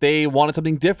okay, see if they wanted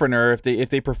something different or if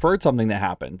they preferred something that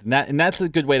happened. And that's a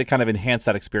good way to kind of enhance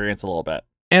that experience a little bit.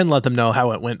 And let them know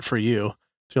how it went for you.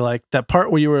 You're like, that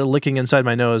part where you were licking inside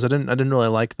my nose, I didn't really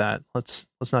like that. Let's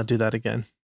not do that again.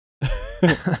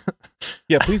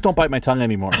 Yeah, please don't bite my tongue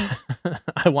anymore.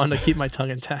 I want to keep my tongue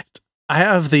intact. I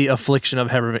have the affliction of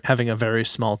having a very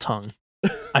small tongue.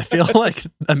 I feel like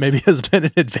that maybe has been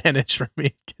an advantage for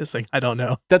me kissing. I don't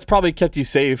know. That's probably kept you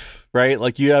safe, right?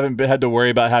 Like you haven't had to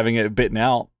worry about having it bitten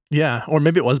out. Yeah, or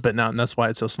maybe it was bitten out and that's why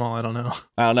it's so small. I don't know.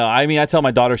 I don't know. I mean, I tell my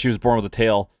daughter she was born with a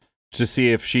tail to see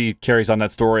if she carries on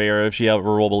that story or if she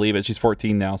ever will believe it. She's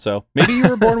 14 now, so maybe you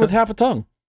were born with half a tongue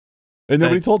and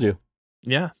nobody told you.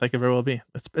 Yeah, that could very well be.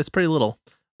 It's pretty little,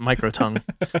 micro tongue.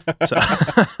 So,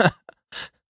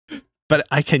 but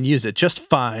I can use it just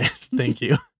fine. Thank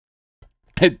you.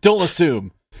 Don't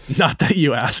assume. Not that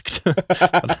you asked.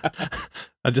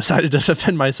 I decided to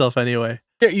defend myself anyway.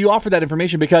 Yeah, you offered that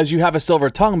information because you have a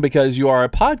silver tongue because you are a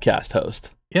podcast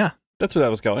host. Yeah. That's where that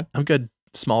was going. I'm good.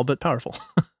 Small but powerful.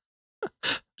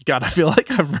 God, I feel like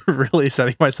I'm really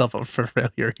setting myself up for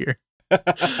failure here.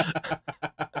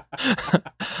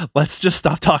 Let's just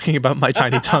stop talking about my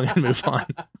tiny tongue and move on.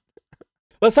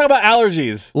 Let's talk about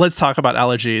allergies. Let's talk about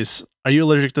allergies. Are you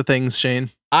allergic to things,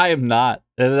 Shane? I am not,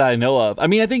 that I know of. I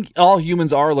mean, I think all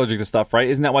humans are allergic to stuff, right?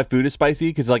 Isn't that why food is spicy?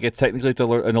 Because like it's technically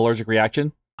an allergic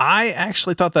reaction. I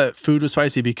actually thought that food was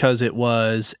spicy because it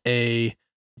was a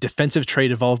defensive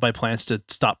trait evolved by plants to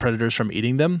stop predators from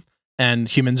eating them. And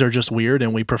humans are just weird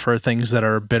and we prefer things that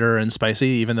are bitter and spicy,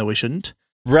 even though we shouldn't.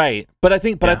 Right. But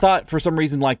I thought for some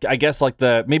reason, like, I guess like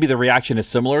maybe the reaction is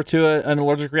similar to an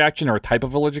allergic reaction or a type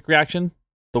of allergic reaction,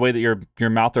 the way that your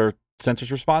mouth or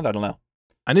sensors respond. I don't know.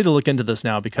 I need to look into this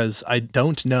now because I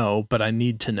don't know, but I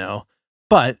need to know.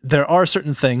 But there are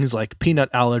certain things like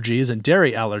peanut allergies and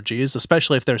dairy allergies,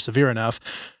 especially if they're severe enough.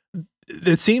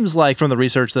 It seems like from the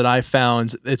research that I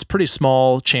found, it's pretty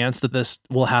small chance that this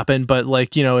will happen. But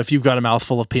like, you know, if you've got a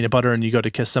mouthful of peanut butter and you go to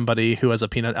kiss somebody who has a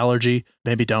peanut allergy,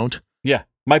 maybe don't. Yeah,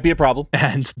 might be a problem.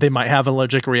 And they might have an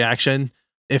allergic reaction.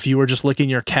 If you were just licking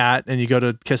your cat and you go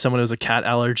to kiss someone who has a cat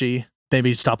allergy,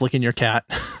 maybe stop licking your cat.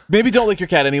 Maybe don't lick your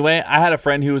cat anyway. I had a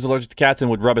friend who was allergic to cats and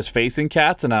would rub his face in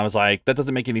cats. And I was like, that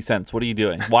doesn't make any sense. What are you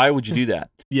doing? Why would you do that?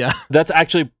 Yeah. That's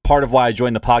actually part of why I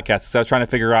joined the podcast because I was trying to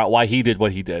figure out why he did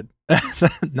what he did.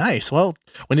 Nice. Well,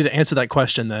 we need to answer that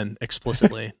question then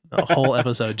explicitly. A whole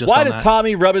episode just why on does that.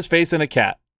 Tommy rub his face in a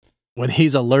cat? When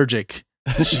he's allergic.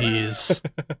 Jeez.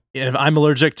 I'm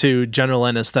allergic to general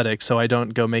anesthetic, so I don't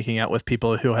go making out with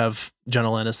people who have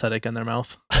general anesthetic in their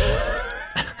mouth.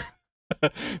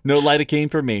 No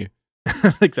lidocaine for me.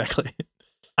 Exactly.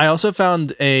 I also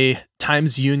found a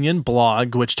Times Union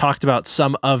blog which talked about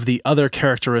some of the other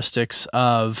characteristics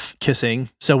of kissing.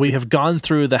 So we have gone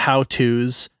through the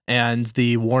how-tos and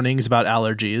the warnings about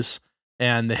allergies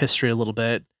and the history a little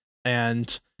bit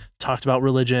and talked about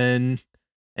religion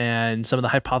and some of the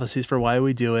hypotheses for why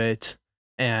we do it.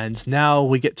 And now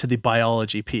we get to the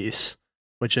biology piece,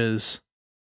 which is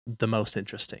the most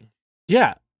interesting.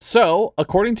 Yeah. So,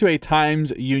 according to a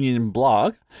Times Union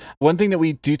blog, one thing that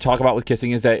we do talk about with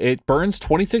kissing is that it burns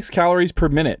 26 calories per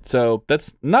minute. So,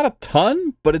 that's not a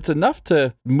ton, but it's enough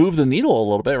to move the needle a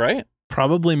little bit, right?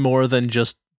 Probably more than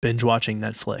just binge watching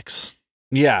Netflix.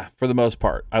 Yeah, for the most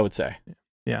part, I would say.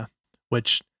 Yeah,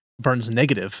 which burns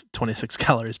negative 26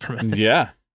 calories per minute. Yeah.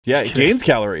 Yeah, it gains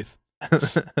calories.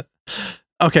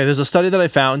 Okay, there's a study that I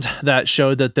found that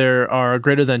showed that there are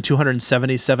greater than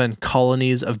 277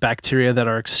 colonies of bacteria that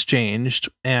are exchanged.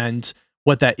 And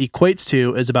what that equates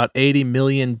to is about 80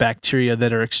 million bacteria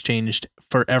that are exchanged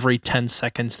for every 10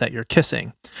 seconds that you're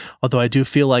kissing. Although I do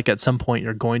feel like at some point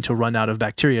you're going to run out of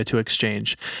bacteria to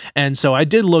exchange. And so I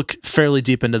did look fairly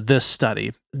deep into this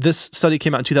study. This study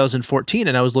came out in 2014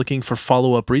 and I was looking for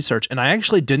follow-up research and I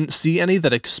actually didn't see any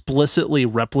that explicitly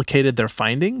replicated their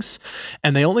findings.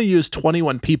 And they only used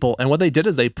 21 people. And what they did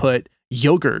is they put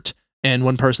yogurt in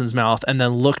one person's mouth and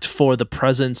then looked for the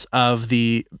presence of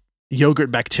the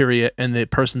yogurt bacteria in the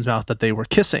person's mouth that they were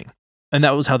kissing. And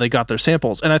that was how they got their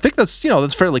samples. And I think that's,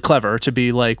 that's fairly clever to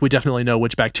be like, we definitely know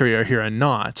which bacteria are here and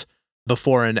not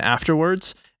before and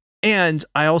afterwards. And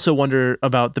I also wonder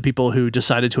about the people who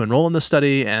decided to enroll in the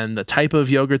study and the type of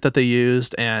yogurt that they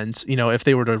used. And, if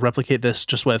they were to replicate this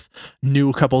just with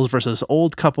new couples versus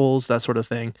old couples, that sort of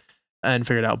thing, and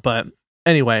figure it out. But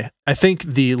anyway, I think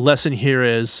the lesson here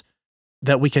is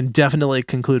that we can definitely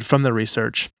conclude from the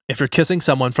research, if you're kissing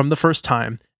someone from the first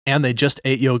time and they just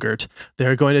ate yogurt,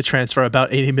 they're going to transfer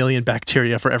about 80 million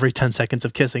bacteria for every 10 seconds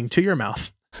of kissing to your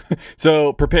mouth.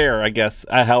 So prepare, I guess,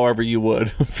 however you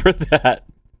would for that.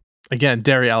 Again,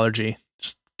 dairy allergy.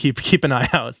 Just keep an eye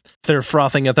out. If they're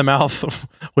frothing at the mouth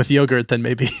with yogurt, then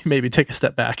maybe take a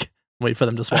step back, wait for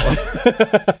them to swallow.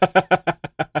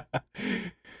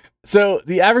 So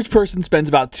the average person spends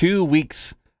about 2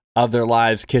 weeks of their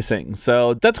lives kissing.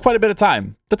 So that's quite a bit of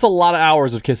time. That's a lot of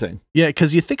hours of kissing. Yeah,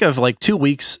 because you think of like 2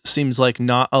 weeks seems like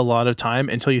not a lot of time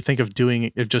until you think of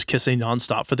just kissing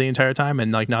nonstop for the entire time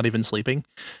and like not even sleeping.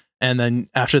 And then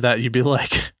after that, you'd be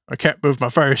like, I can't move my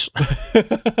face.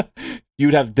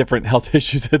 You'd have different health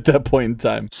issues at that point in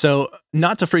time. So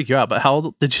not to freak you out, but how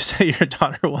old did you say your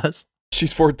daughter was?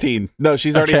 She's 14. No,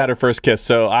 she's already Okay. had her first kiss.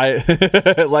 So I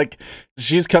like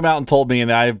she's come out and told me,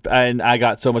 and I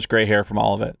got so much gray hair from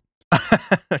all of it.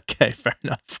 Okay, fair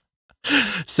enough.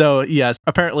 So yes,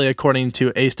 apparently according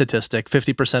to a statistic,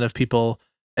 50% of people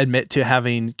admit to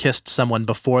having kissed someone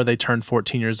before they turned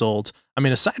 14 years old. I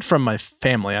mean, aside from my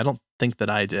family, I don't think that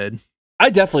I did. I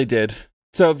definitely did.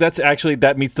 So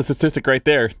that meets the statistic right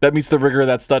there. That meets the rigor of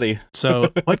that study.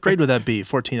 So what grade would that be?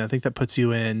 14. I think that puts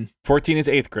you in 14 is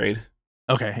 8th grade.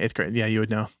 okay, 8th grade. Yeah, you would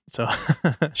know. So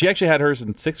She actually had hers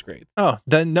in 6th grade. oh,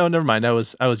 then no, never mind. I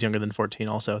was younger than 14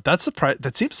 also. That's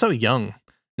that seems so young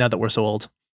now that we're so old.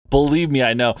 Believe me,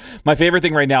 I know. My favorite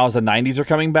thing right now is the 90s are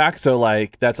coming back. So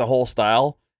like that's a whole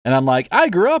style. And I'm like, I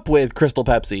grew up with Crystal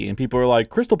Pepsi. And people are like,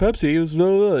 Crystal Pepsi is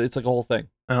it's like a whole thing.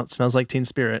 Oh, it smells like Teen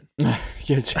Spirit.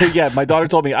 Yeah, my daughter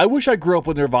told me, I wish I grew up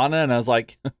with Nirvana. And I was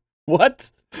like,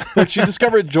 what? Like she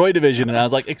discovered Joy Division. And I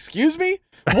was like, excuse me?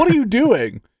 What are you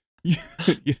doing? Yeah,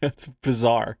 it's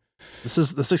bizarre.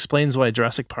 This explains why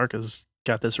Jurassic Park has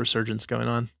got this resurgence going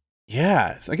on.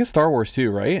 Yeah, I guess Star Wars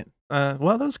too, right?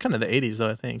 Well, that was kind of the 80s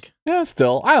though, I think. Yeah,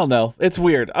 still. I don't know. It's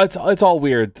weird. It's all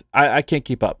weird. I can't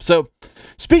keep up. So,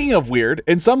 speaking of weird,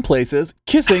 in some places,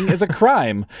 kissing is a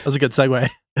crime. That was a good segue.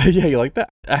 Yeah, you like that?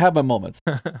 I have my moments.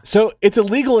 So, it's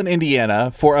illegal in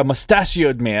Indiana for a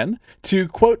mustachioed man to,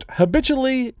 quote,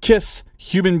 habitually kiss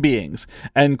human beings,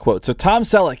 end quote. So, Tom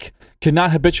Selleck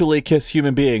cannot habitually kiss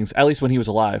human beings, at least when he was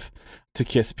alive, to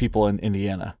kiss people in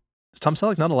Indiana. Is Tom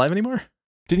Selleck not alive anymore?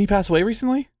 Didn't he pass away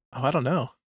recently? Oh, I don't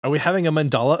know. Are we having a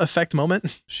Mandela effect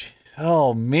moment?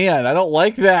 Oh, man, I don't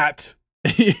like that.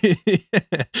 You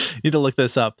need to look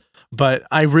this up. But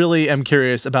I really am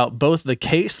curious about both the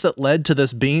case that led to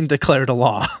this being declared a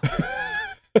law,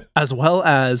 as well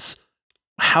as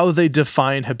how they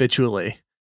define habitually.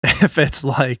 If it's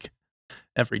like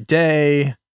every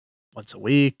day, once a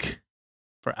week,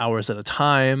 for hours at a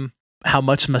time, how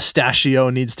much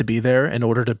mustachio needs to be there in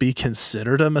order to be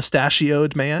considered a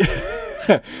mustachioed man.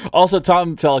 Also,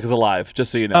 Tom Selleck is alive,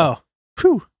 just so you know. Oh,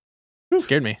 whew.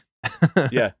 Scared me.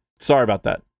 Yeah, sorry about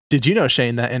that. Did you know,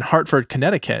 Shane, that in Hartford,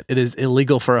 Connecticut, it is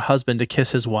illegal for a husband to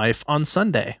kiss his wife on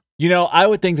Sunday? You know, I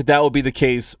would think that would be the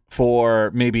case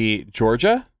for maybe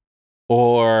Georgia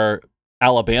or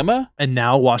Alabama. And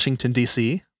now Washington,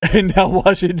 D.C.? And now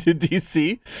Washington,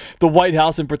 D.C., the White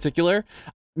House in particular.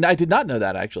 I did not know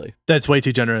that, actually. That's way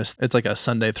too generous. It's like a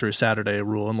Sunday through Saturday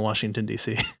rule in Washington,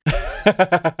 D.C.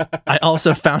 I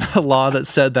also found a law that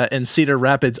said that in Cedar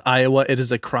Rapids, Iowa, it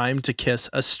is a crime to kiss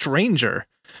a stranger.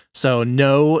 So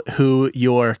know who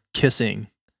you're kissing.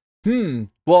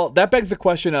 Well, that begs the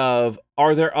question of,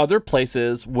 are there other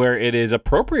places where it is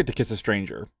appropriate to kiss a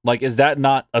stranger? Like, is that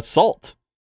not assault?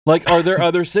 Like, are there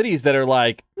other cities that are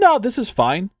like, no, this is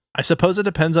fine? I suppose it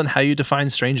depends on how you define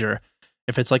stranger.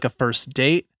 If it's like a first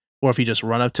date, or if you just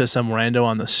run up to some rando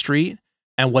on the street,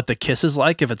 and what the kiss is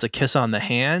like, if it's a kiss on the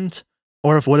hand,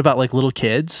 or if what about like little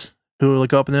kids who like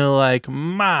go up and they're like,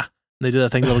 ma. They do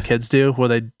that thing little kids do where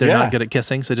they're Yeah. not good at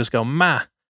kissing, so they just go, ma.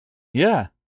 Yeah.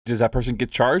 Does that person get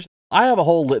charged? I have a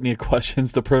whole litany of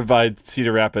questions to provide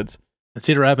Cedar Rapids. In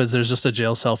Cedar Rapids, there's just a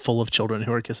jail cell full of children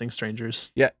who are kissing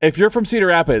strangers. Yeah, if you're from Cedar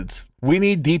Rapids, we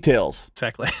need details.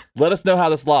 Exactly. Let us know how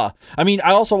this law. I mean,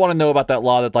 I also want to know about that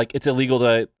law that like it's illegal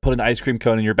to put an ice cream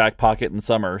cone in your back pocket in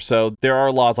summer. So there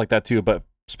are laws like that too, but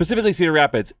specifically Cedar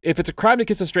Rapids, if it's a crime to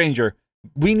kiss a stranger,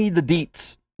 we need the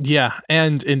deets. Yeah,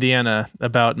 and Indiana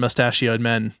about mustachioed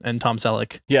men and Tom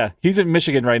Selleck. Yeah, he's in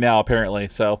Michigan right now apparently.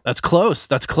 So That's close.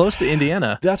 That's close to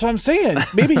Indiana. that's what I'm saying.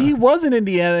 Maybe he was in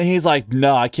Indiana and he's like,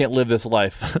 no, I can't live this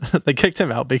life. They kicked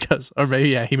him out because, or maybe,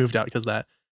 yeah, he moved out because of that.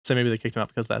 So maybe they kicked him out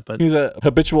because of that. But He's a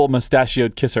habitual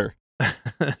mustachioed kisser.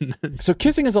 So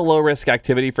kissing is a low-risk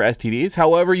activity for STDs.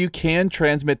 However, you can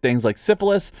transmit things like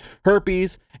syphilis,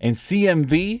 herpes, and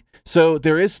CMV. So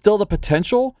there is still the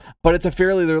potential, but it's a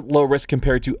fairly low risk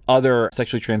compared to other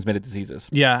sexually transmitted diseases.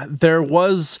 yeah, there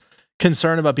was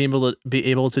concern about being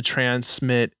able to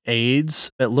transmit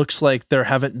AIDS. It looks like there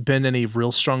haven't been any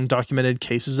real strong documented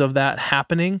cases of that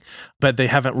happening, but they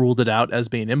haven't ruled it out as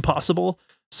being impossible.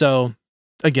 So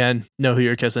again, know who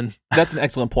you're kissing. That's an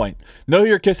excellent point. Know who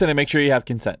you're kissing and make sure you have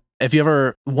consent. If you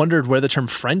ever wondered where the term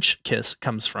French kiss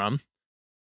comes from,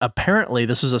 apparently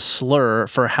this is a slur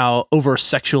for how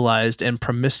over-sexualized and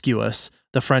promiscuous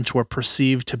the French were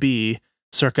perceived to be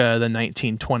circa the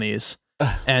 1920s.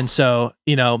 And so,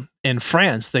 in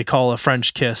France, they call a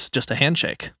French kiss just a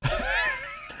handshake.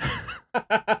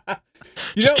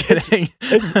 Just kidding.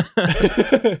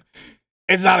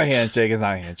 It's not a handshake. It's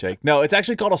not a handshake. No, it's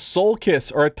actually called a soul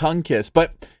kiss or a tongue kiss.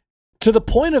 But to the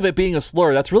point of it being a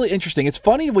slur, that's really interesting. It's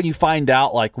funny when you find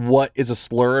out like what is a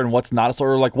slur and what's not a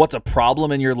slur, or like what's a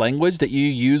problem in your language that you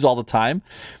use all the time.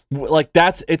 Like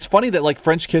it's funny that like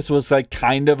French kiss was like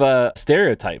kind of a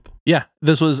stereotype. Yeah,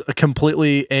 this was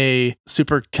completely a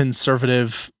super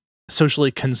conservative, socially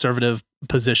conservative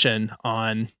position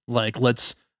on like,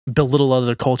 let's belittle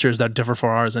other cultures that differ from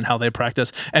ours and how they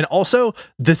practice. And also,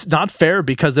 this not fair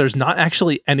because there's not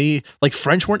actually any, like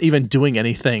French weren't even doing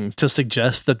anything to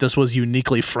suggest that this was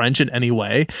uniquely French in any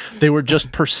way. They were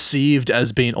just perceived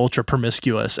as being ultra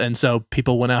promiscuous. And so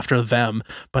people went after them,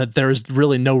 but there's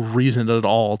really no reason at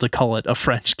all to call it a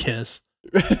French kiss.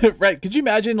 Right. Could you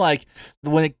imagine like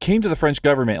when it came to the French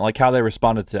government, like how they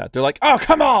responded to that? They're like, oh,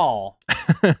 come on.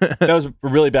 That was a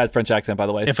really bad French accent, by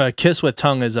the way. If a kiss with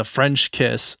tongue is a French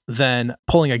kiss, then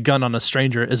pulling a gun on a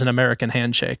stranger is an American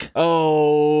handshake.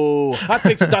 Oh, hot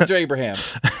takes with Dr. Abraham.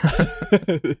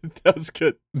 That was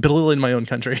good. Belittling my own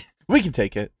country. We can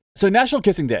take it. So National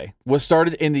Kissing Day was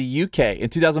started in the UK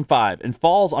in 2005 and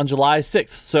falls on July 6th.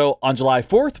 So on July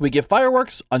 4th, we get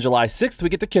fireworks. On July 6th, we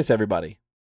get to kiss everybody.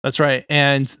 That's right.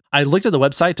 And I looked at the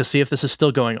website to see if this is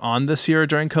still going on this year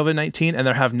during COVID-19, and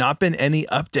there have not been any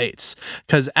updates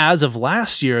because as of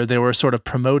last year, they were sort of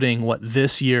promoting what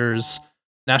this year's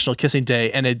National Kissing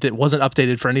Day, and it wasn't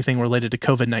updated for anything related to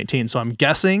COVID-19. So I'm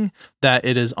guessing that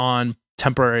it is on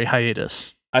temporary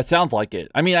hiatus. That sounds like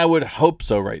it. I mean, I would hope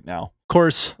so right now. Of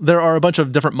course, there are a bunch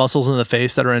of different muscles in the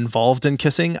face that are involved in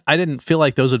kissing. I didn't feel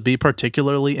like those would be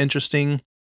particularly interesting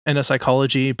in a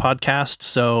psychology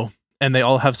podcast. And they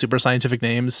all have super scientific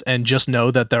names, and just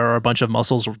know that there are a bunch of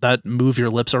muscles that move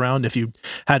your lips around. If you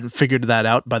hadn't figured that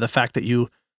out by the fact that you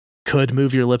could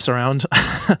move your lips around,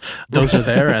 those are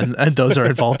there and those are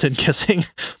involved in kissing.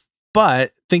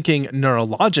 But thinking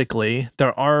neurologically,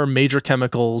 there are major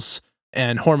chemicals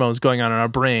and hormones going on in our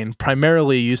brain.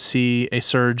 Primarily, you see a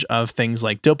surge of things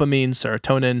like dopamine,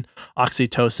 serotonin,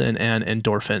 oxytocin, and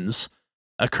endorphins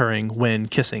occurring when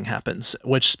kissing happens,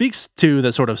 which speaks to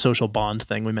the sort of social bond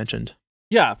thing we mentioned.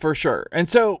 Yeah, for sure. And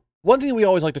so one thing we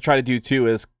always like to try to do too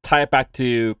is tie it back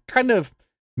to kind of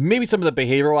maybe some of the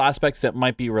behavioral aspects that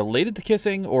might be related to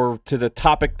kissing or to the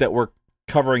topic that we're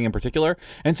covering in particular.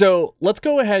 And so let's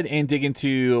go ahead and dig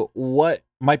into what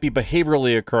might be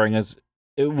behaviorally occurring as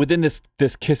within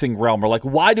this kissing realm, or like,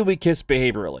 why do we kiss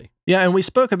behaviorally? Yeah, and we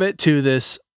spoke a bit to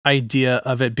this idea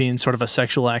of it being sort of a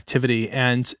sexual activity,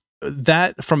 and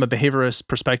that from a behaviorist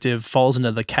perspective falls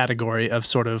into the category of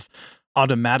sort of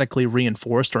automatically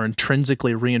reinforced or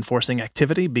intrinsically reinforcing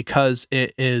activity because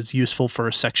it is useful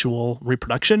for sexual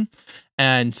reproduction.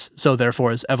 And so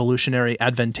therefore is evolutionary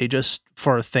advantageous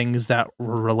for things that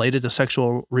were related to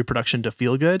sexual reproduction to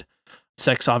feel good.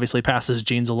 Sex obviously passes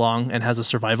genes along and has a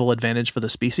survival advantage for the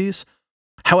species.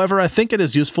 However, I think it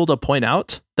is useful to point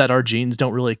out that our genes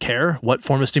don't really care what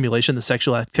form of stimulation the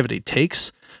sexual activity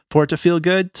takes for it to feel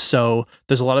good. So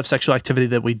there's a lot of sexual activity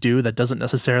that we do that doesn't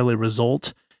necessarily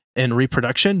result in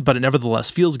reproduction, but it nevertheless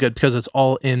feels good because it's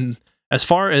all in, as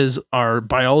far as our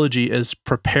biology is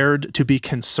prepared to be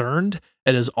concerned,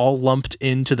 it is all lumped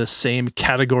into the same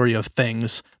category of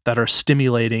things that are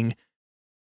stimulating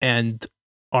and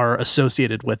are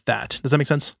associated with that. Does that make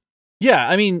sense? Yeah,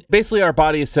 I mean, basically our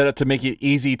body is set up to make it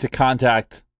easy to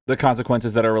contact the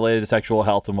consequences that are related to sexual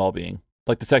health and well-being,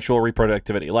 like the sexual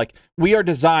reproductivity. Like, we are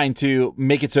designed to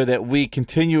make it so that we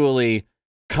continually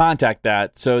contact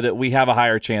that so that we have a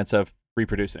higher chance of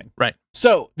reproducing. Right.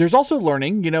 So there's also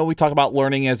learning. You know, we talk about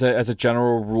learning as a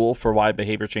general rule for why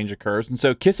behavior change occurs. And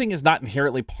so kissing is not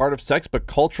inherently part of sex, but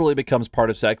culturally becomes part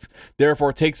of sex,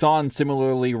 therefore takes on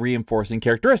similarly reinforcing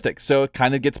characteristics. So it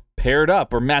kind of gets paired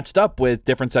up or matched up with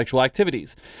different sexual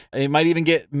activities. It might even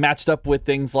get matched up with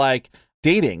things like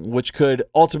dating, which could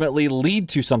ultimately lead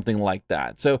to something like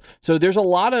that. So there's a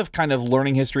lot of kind of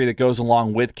learning history that goes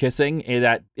along with kissing,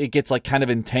 that it gets like kind of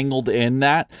entangled in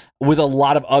that with a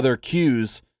lot of other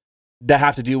cues that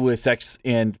have to do with sex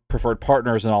and preferred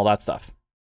partners and all that stuff.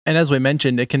 And as we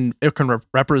mentioned, it can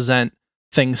represent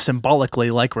things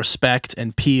symbolically like respect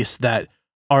and peace that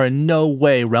are in no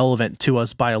way relevant to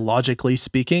us biologically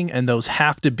speaking, and those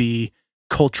have to be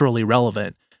culturally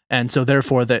relevant. And so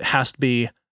therefore that has to be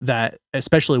that,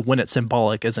 especially when it's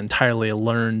symbolic, is entirely a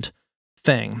learned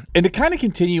thing. And to kind of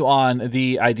continue on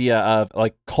the idea of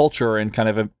like culture and kind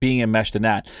of being enmeshed in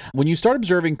that, when you start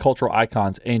observing cultural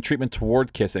icons and treatment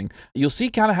toward kissing, you'll see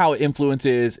kind of how it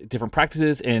influences different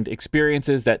practices and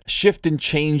experiences that shift and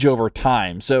change over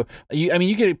time. So,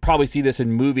 you could probably see this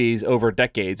in movies over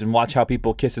decades and watch how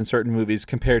people kiss in certain movies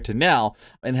compared to now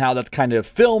and how that's kind of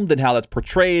filmed and how that's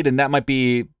portrayed. And that might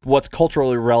be what's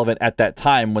culturally relevant at that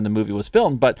time when the movie was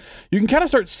filmed. But you can kind of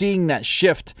start seeing that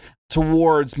shift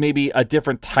towards maybe a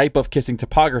different type of kissing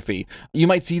topography. You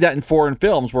might see that in foreign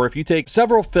films, where if you take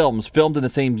several films filmed in the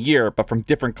same year, but from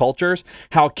different cultures,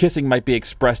 how kissing might be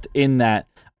expressed in that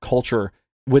culture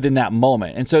within that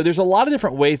moment. And so there's a lot of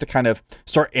different ways to kind of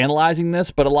start analyzing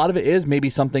this, but a lot of it is maybe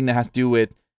something that has to do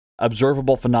with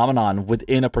observable phenomenon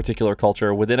within a particular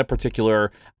culture, within a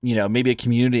particular, maybe a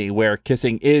community where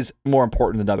kissing is more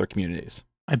important than other communities.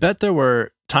 I bet there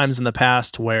were times in the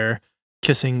past where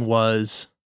kissing was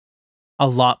a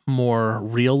lot more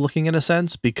real looking in a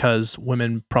sense, because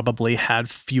women probably had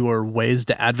fewer ways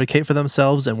to advocate for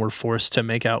themselves and were forced to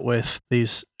make out with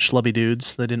these schlubby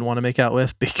dudes they didn't want to make out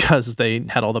with because they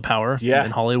had all the power in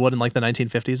Hollywood in like the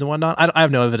 1950s and whatnot. I have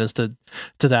no evidence to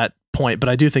that point, but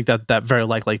I do think that very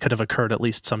likely could have occurred at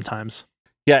least sometimes.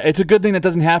 Yeah, it's a good thing that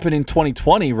doesn't happen in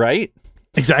 2020, right?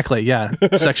 Exactly, yeah.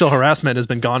 Sexual harassment has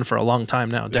been gone for a long time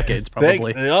now, decades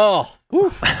probably.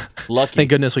 Lucky. Thank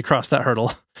goodness we crossed that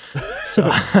hurdle.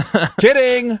 So.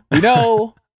 Kidding. We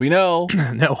know.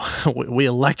 No, we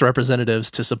elect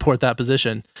representatives to support that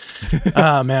position.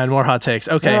 Oh, man, more hot takes.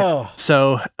 Okay,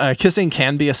 So kissing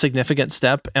can be a significant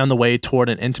step on the way toward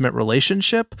an intimate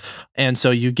relationship. And so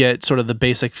you get sort of the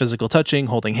basic physical touching,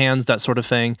 holding hands, that sort of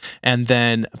thing. And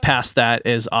then past that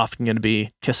is often going to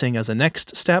be kissing as a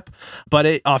next step. But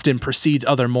it often precedes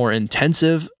other more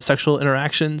intensive sexual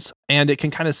interactions. And it can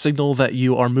kind of signal that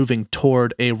you are moving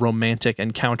toward a romantic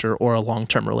encounter or a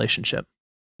long-term relationship.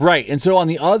 Right. And so on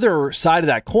the other side of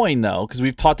that coin, though, because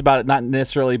we've talked about it not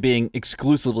necessarily being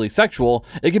exclusively sexual,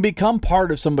 it can become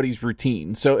part of somebody's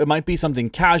routine. So it might be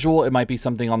something casual. It might be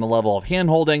something on the level of hand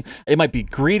holding. It might be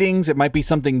greetings. It might be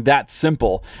something that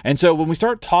simple. And so when we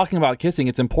start talking about kissing,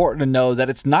 it's important to know that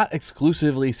it's not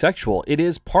exclusively sexual. It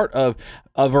is part of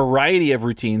a variety of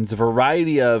routines, a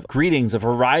variety of greetings, a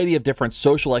variety of different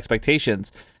social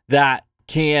expectations that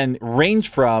can range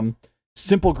from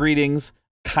simple greetings,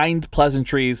 kind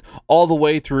pleasantries, all the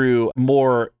way through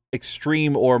more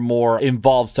extreme or more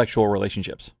involved sexual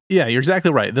relationships. Yeah, you're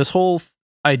exactly right. This whole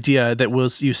idea that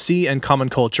you see in common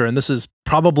culture, and this is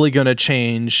probably going to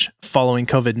change following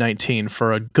COVID-19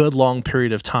 for a good long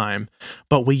period of time,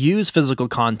 but we use physical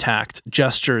contact,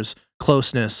 gestures,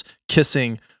 closeness,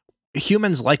 kissing.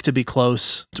 Humans like to be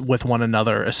close with one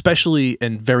another, especially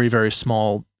in very, very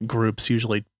small groups,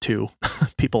 usually 2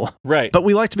 people. Right. But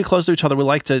we like to be close to each other. We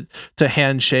like to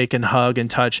handshake and hug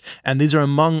and touch. And these are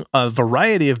among a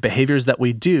variety of behaviors that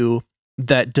we do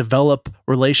that develop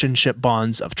relationship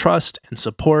bonds of trust and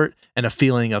support and a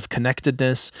feeling of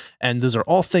connectedness. And those are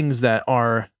all things that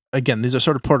are, again, these are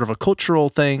sort of part of a cultural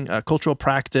thing, a cultural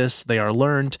practice. They are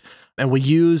learned. And we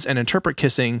use and interpret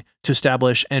kissing to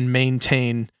establish and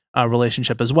maintain a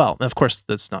relationship as well. And of course,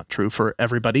 that's not true for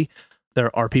everybody.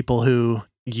 There are people who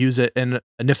use it in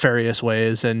nefarious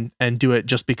ways and do it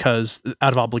just because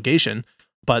out of obligation.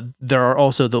 But there are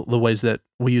also the ways that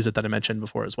we use it that I mentioned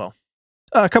before as well.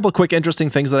 A couple of quick interesting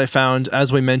things that I found.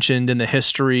 As we mentioned in the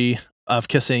history of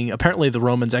kissing, apparently the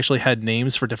Romans actually had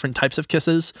names for different types of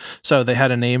kisses. So they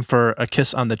had a name for a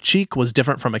kiss on the cheek was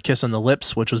different from a kiss on the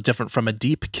lips, which was different from a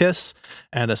deep kiss.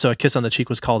 And so a kiss on the cheek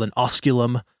was called an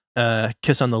osculum.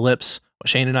 Kiss on the lips, what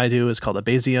Shane and I do, is called a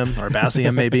basium or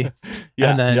basium maybe.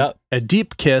 And then a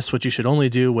deep kiss, which you should only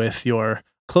do with your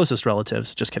closest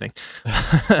relatives. Just kidding.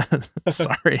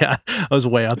 Sorry, I was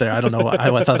way out there. I don't know why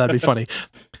I thought that'd be funny.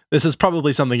 This is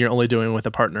probably something you're only doing with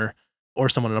a partner or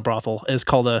someone in a brothel. It's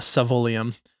called a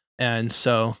savolium. And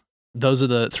so those are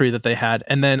the 3 that they had.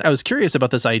 And then I was curious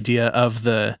about this idea of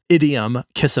the idiom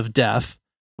kiss of death.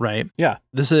 Right? Yeah.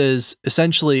 This is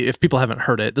essentially, if people haven't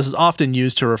heard it, this is often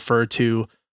used to refer to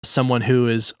someone who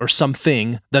is, or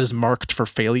something that is marked for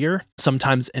failure,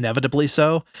 sometimes inevitably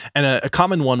so. And a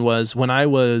common one was when I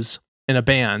was in a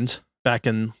band back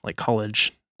in like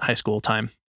college, high school time,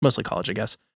 mostly college, I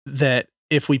guess, that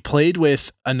if we played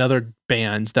with another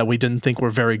band that we didn't think were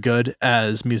very good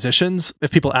as musicians, if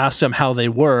people asked them how they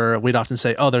were, we'd often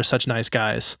say, "Oh, they're such nice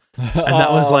guys." And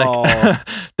that was like,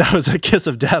 that was a kiss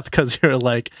of death, because you're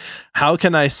like, how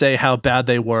can I say how bad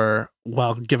they were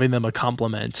while giving them a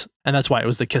compliment? And that's why it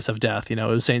was the kiss of death. It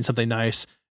was saying something nice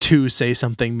to say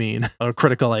something mean or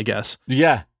critical, I guess.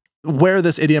 Yeah. where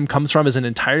this idiom comes from isn't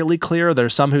entirely clear.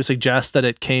 There's some who suggest that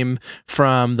it came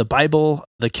from the Bible,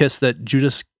 the kiss that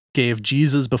Judas gave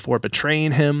Jesus before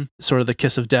betraying him. Sort of the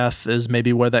kiss of death is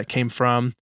maybe where that came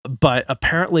from. But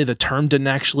apparently the term didn't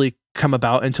actually come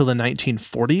about until the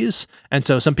 1940s. And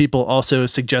so some people also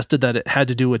suggested that it had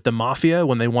to do with the mafia.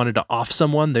 When they wanted to off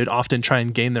someone, they'd often try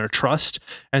and gain their trust.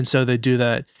 And so they do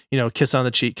that, kiss on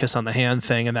the cheek, kiss on the hand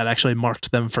thing. And that actually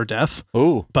marked them for death.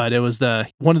 Ooh. But it was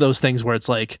one of those things where it's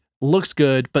like, looks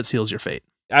good, but seals your fate.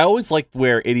 I always like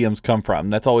where idioms come from.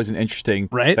 That's always an interesting,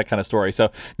 right? That kind of story.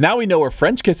 So now we know where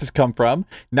French kisses come from.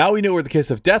 Now we know where the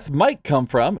kiss of death might come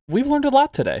from. We've learned a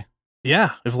lot today.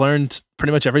 Yeah, we've learned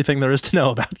pretty much everything there is to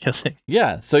know about kissing.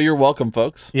 Yeah, so you're welcome,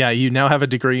 folks. Yeah, you now have a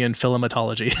degree in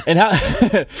philematology. And how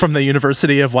from the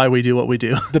University of Why We Do What We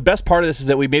Do. The best part of this is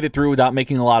that we made it through without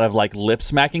making a lot of like lip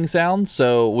smacking sounds.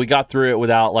 So we got through it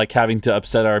without like having to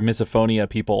upset our misophonia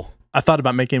people. I thought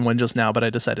about making one just now, but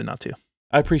I decided not to.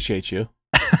 I appreciate you.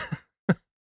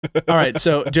 All right,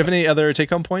 so do you have any other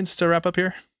take-home points to wrap up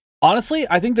here? Honestly,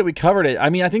 I think that we covered it.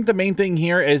 I mean, I think the main thing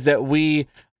here is that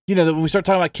that when we start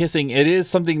talking about kissing, it is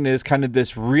something that is kind of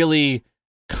this really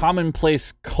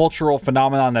commonplace cultural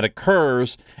phenomenon that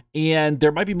occurs, and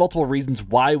there might be multiple reasons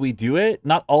why we do it.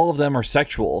 Not all of them are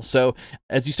sexual. So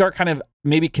as you start kind of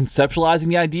maybe conceptualizing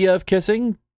the idea of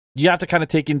kissing, you have to kind of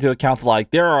take into account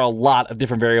like there are a lot of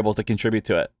different variables that contribute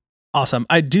to it. Awesome.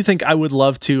 I do think I would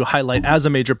love to highlight as a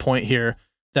major point here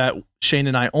that Shane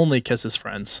and I only kiss as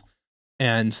friends.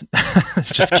 And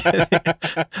just kidding.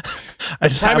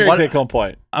 Take home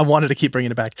point. I wanted to keep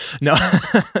bringing it back. No,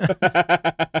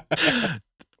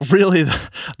 really,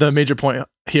 the major point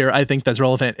here I think that's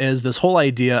relevant is this whole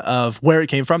idea of where it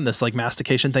came from. This like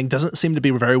mastication thing doesn't seem to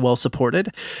be very well supported,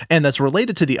 and that's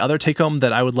related to the other take home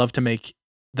that I would love to make.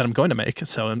 That I'm going to make.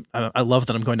 So I love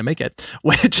that I'm going to make it,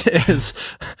 which is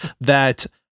that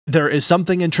there is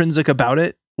something intrinsic about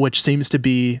it, which seems to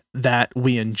be that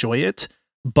we enjoy it.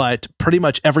 But pretty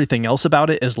much everything else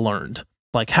about it is learned,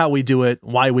 like how we do it,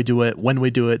 why we do it, when we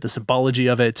do it, the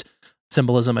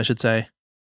symbolism, I should say,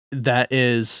 that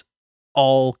is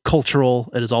all cultural.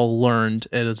 It is all learned.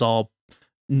 It is all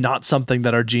not something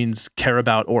that our genes care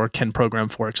about or can program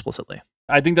for explicitly.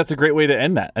 I think that's a great way to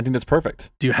end that. I think that's perfect.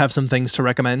 Do you have some things to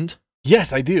recommend?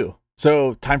 Yes, I do.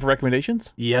 So time for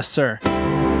recommendations? Yes, sir.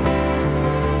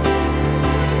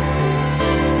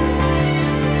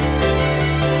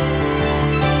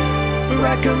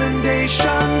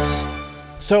 Recommendations.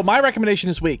 So my recommendation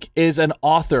this week is an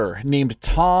author named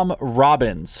Tom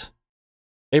Robbins.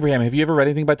 Abraham, have you ever read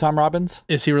anything by Tom Robbins?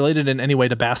 Is he related in any way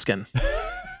to Baskin?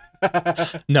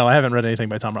 No, I haven't read anything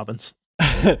by Tom Robbins.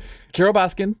 Carol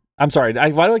Baskin. I'm sorry.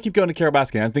 Why do I keep going to Carol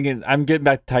Baskin? I'm getting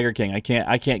back to Tiger King.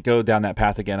 I can't go down that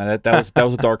path again. That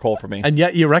was a dark hole for me. And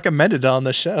yet you recommended it on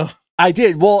the show. I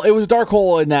did. Well, it was a dark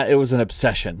hole in that it was an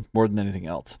obsession more than anything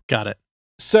else. Got it.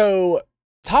 So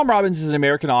Tom Robbins is an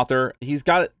American author. He's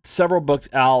got several books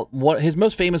out. His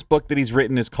most famous book that he's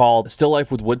written is called Still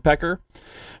Life with Woodpecker.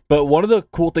 But one of the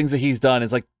cool things that he's done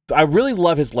is like, I really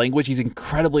love his language. He's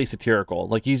incredibly satirical.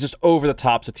 Like he's just over the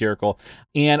top satirical.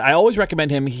 And I always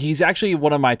recommend him. He's actually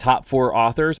one of my top 4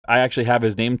 authors. I actually have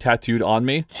his name tattooed on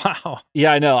me. Wow.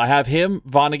 Yeah, I know. I have him,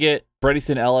 Vonnegut, Bret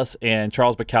Easton Ellis, and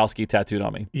Charles Bukowski tattooed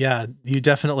on me. Yeah, you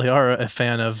definitely are a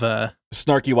fan of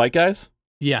snarky white guys.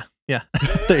 Yeah. Yeah.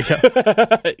 There you go.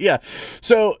 Yeah.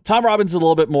 So Tom Robbins is a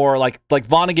little bit more like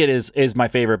Vonnegut is my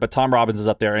favorite, but Tom Robbins is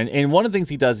up there. And one of the things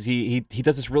he does is he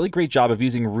does this really great job of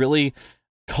using really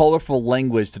colorful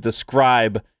language to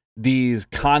describe these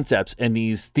concepts and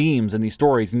these themes and these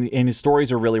stories, and his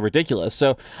stories are really ridiculous.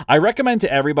 So I recommend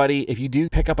to everybody, if you do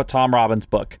pick up a Tom Robbins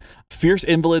book, Fierce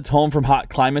Invalids Home from Hot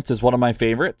Climates is one of my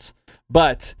favorites,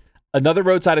 but Another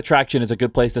Roadside Attraction is a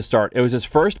good place to start. It was his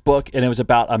first book, and it was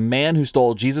about a man who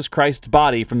stole Jesus Christ's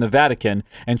body from the Vatican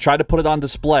and tried to put it on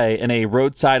display in a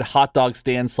roadside hot dog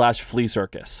stand / flea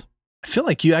circus. I feel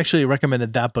like you actually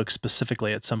recommended that book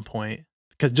specifically at some point,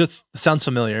 because just sounds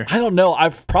familiar. I don't know.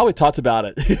 I've probably talked about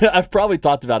it. I've probably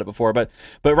talked about it before, but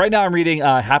right now I'm reading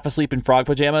Half Asleep in Frog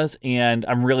Pajamas, and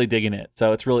I'm really digging it.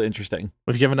 So it's really interesting.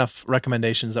 We've given enough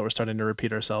recommendations that we're starting to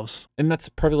repeat ourselves. And that's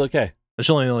perfectly okay. There's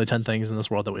only 10 things in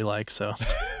this world that we like, so.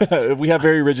 We have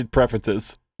very rigid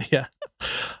preferences. Yeah.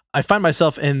 I find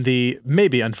myself in the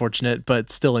maybe unfortunate but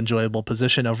still enjoyable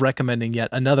position of recommending yet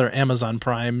another Amazon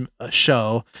Prime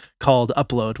show called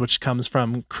Upload, which comes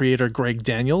from creator Greg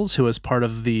Daniels, who is part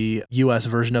of the US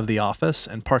version of The Office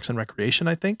and Parks and Recreation,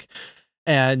 I think.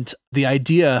 And the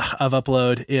idea of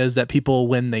Upload is that people,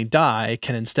 when they die,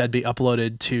 can instead be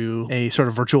uploaded to a sort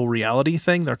of virtual reality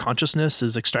thing. Their consciousness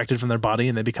is extracted from their body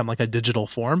and they become like a digital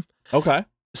form. Okay.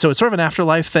 So it's sort of an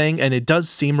afterlife thing, and it does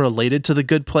seem related to The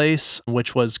Good Place,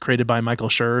 which was created by Michael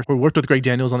Schur, who worked with Greg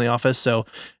Daniels on The Office. So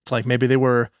it's like maybe they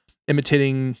were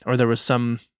imitating, or there was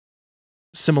some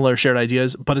similar shared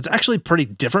ideas, but it's actually pretty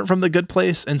different from The Good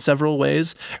Place in several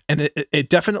ways. And it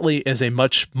definitely is a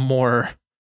much more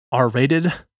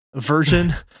R-rated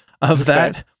version of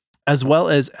that, as well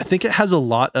as I think it has a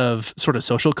lot of sort of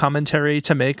social commentary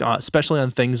to make, especially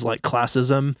on things like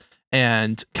classism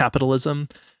and capitalism.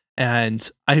 And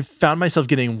I found myself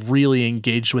getting really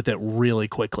engaged with it really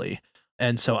quickly.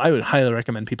 And so I would highly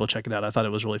recommend people check it out. I thought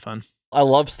it was really fun. I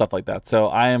love stuff like that, so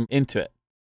I am into it.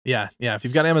 Yeah. If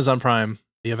you've got Amazon Prime,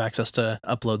 you have access to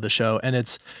upload the show. And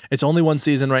it's only one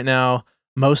season right now.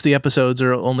 Most of the episodes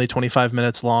are only 25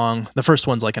 minutes long. The first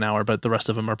one's like an hour, but the rest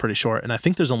of them are pretty short. And I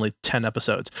think there's only 10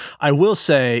 episodes. I will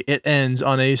say it ends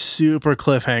on a super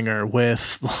cliffhanger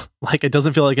with, like, it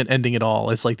doesn't feel like an ending at all.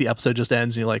 It's like the episode just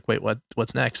ends and you're like, wait,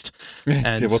 what's next?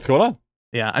 And what's going on?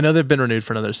 Yeah, I know they've been renewed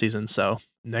for another season, so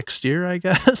next year, I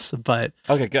guess. But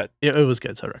okay, good. It was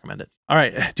good, so I recommend it. All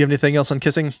right. Do you have anything else on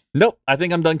kissing? Nope. I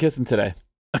think I'm done kissing today.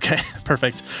 Okay,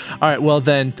 perfect. All right, well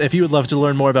then, if you would love to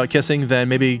learn more about kissing, then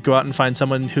maybe go out and find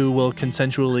someone who will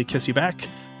consensually kiss you back.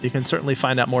 You can certainly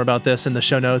find out more about this in the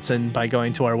show notes and by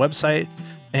going to our website.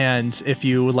 And if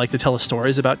you would like to tell us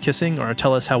stories about kissing, or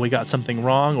tell us how we got something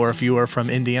wrong, or if you are from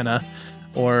Indiana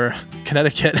or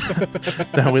Connecticut,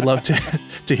 then we'd love to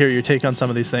hear your take on some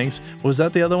of these things. Was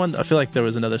that the other one? I feel like there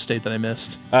was another state that I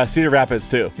missed. Cedar Rapids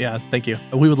too. Yeah, thank you.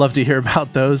 We would love to hear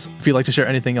about those. If you'd like to share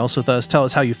anything else with us, tell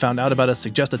us how you found out about us,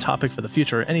 suggest a topic for the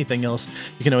future, or anything else,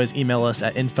 you can always email us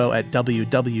at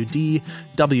info@WWD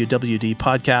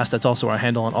podcast. That's also our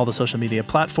handle on all the social media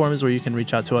platforms where you can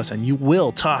reach out to us, and you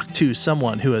will talk to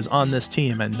someone who is on this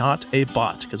team and not a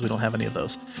bot, because we don't have any of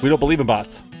those. We don't believe in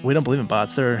bots. We don't believe in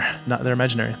bots. They're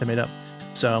imaginary. They're made up.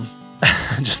 So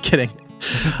just kidding.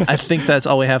 I think that's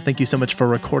all we have. Thank you so much for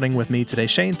recording with me today,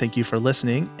 Shane. Thank you for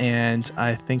listening. And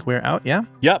I think we're out. Yeah?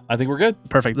 Yep. I think we're good.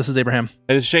 Perfect. This is Abraham.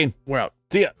 It is Shane. We're out.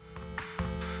 See ya.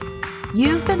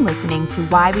 You've been listening to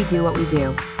Why We Do What We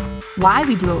Do. Why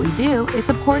We Do What We Do is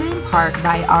supported in part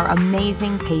by our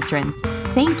amazing patrons.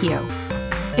 Thank you.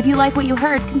 If you like what you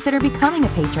heard, consider becoming a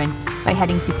patron by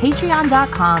heading to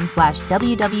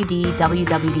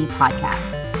patreon.com/WWDWWD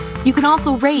podcast. You can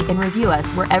also rate and review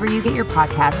us wherever you get your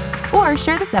podcasts, or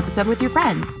share this episode with your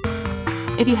friends.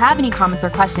 If you have any comments or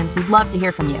questions, we'd love to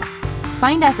hear from you.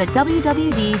 Find us at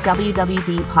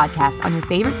WWDWWD podcast on your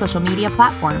favorite social media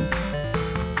platforms.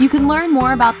 You can learn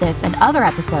more about this and other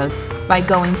episodes by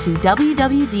going to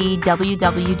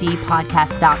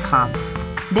www.wwdpodcast.com.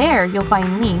 There, you'll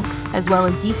find links as well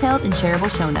as detailed and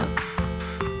shareable show notes.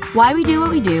 Why We Do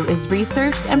What We Do is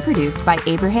researched and produced by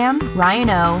Abraham, Ryan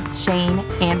O, Shane,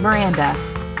 and Miranda.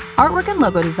 Artwork and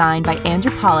logo design by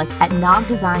Andrew Pollock at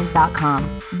nogdesigns.com.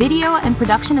 Video and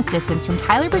production assistance from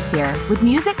Tyler Brasier, with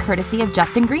music courtesy of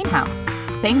Justin Greenhouse.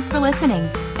 Thanks for listening,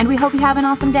 and we hope you have an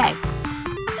awesome day.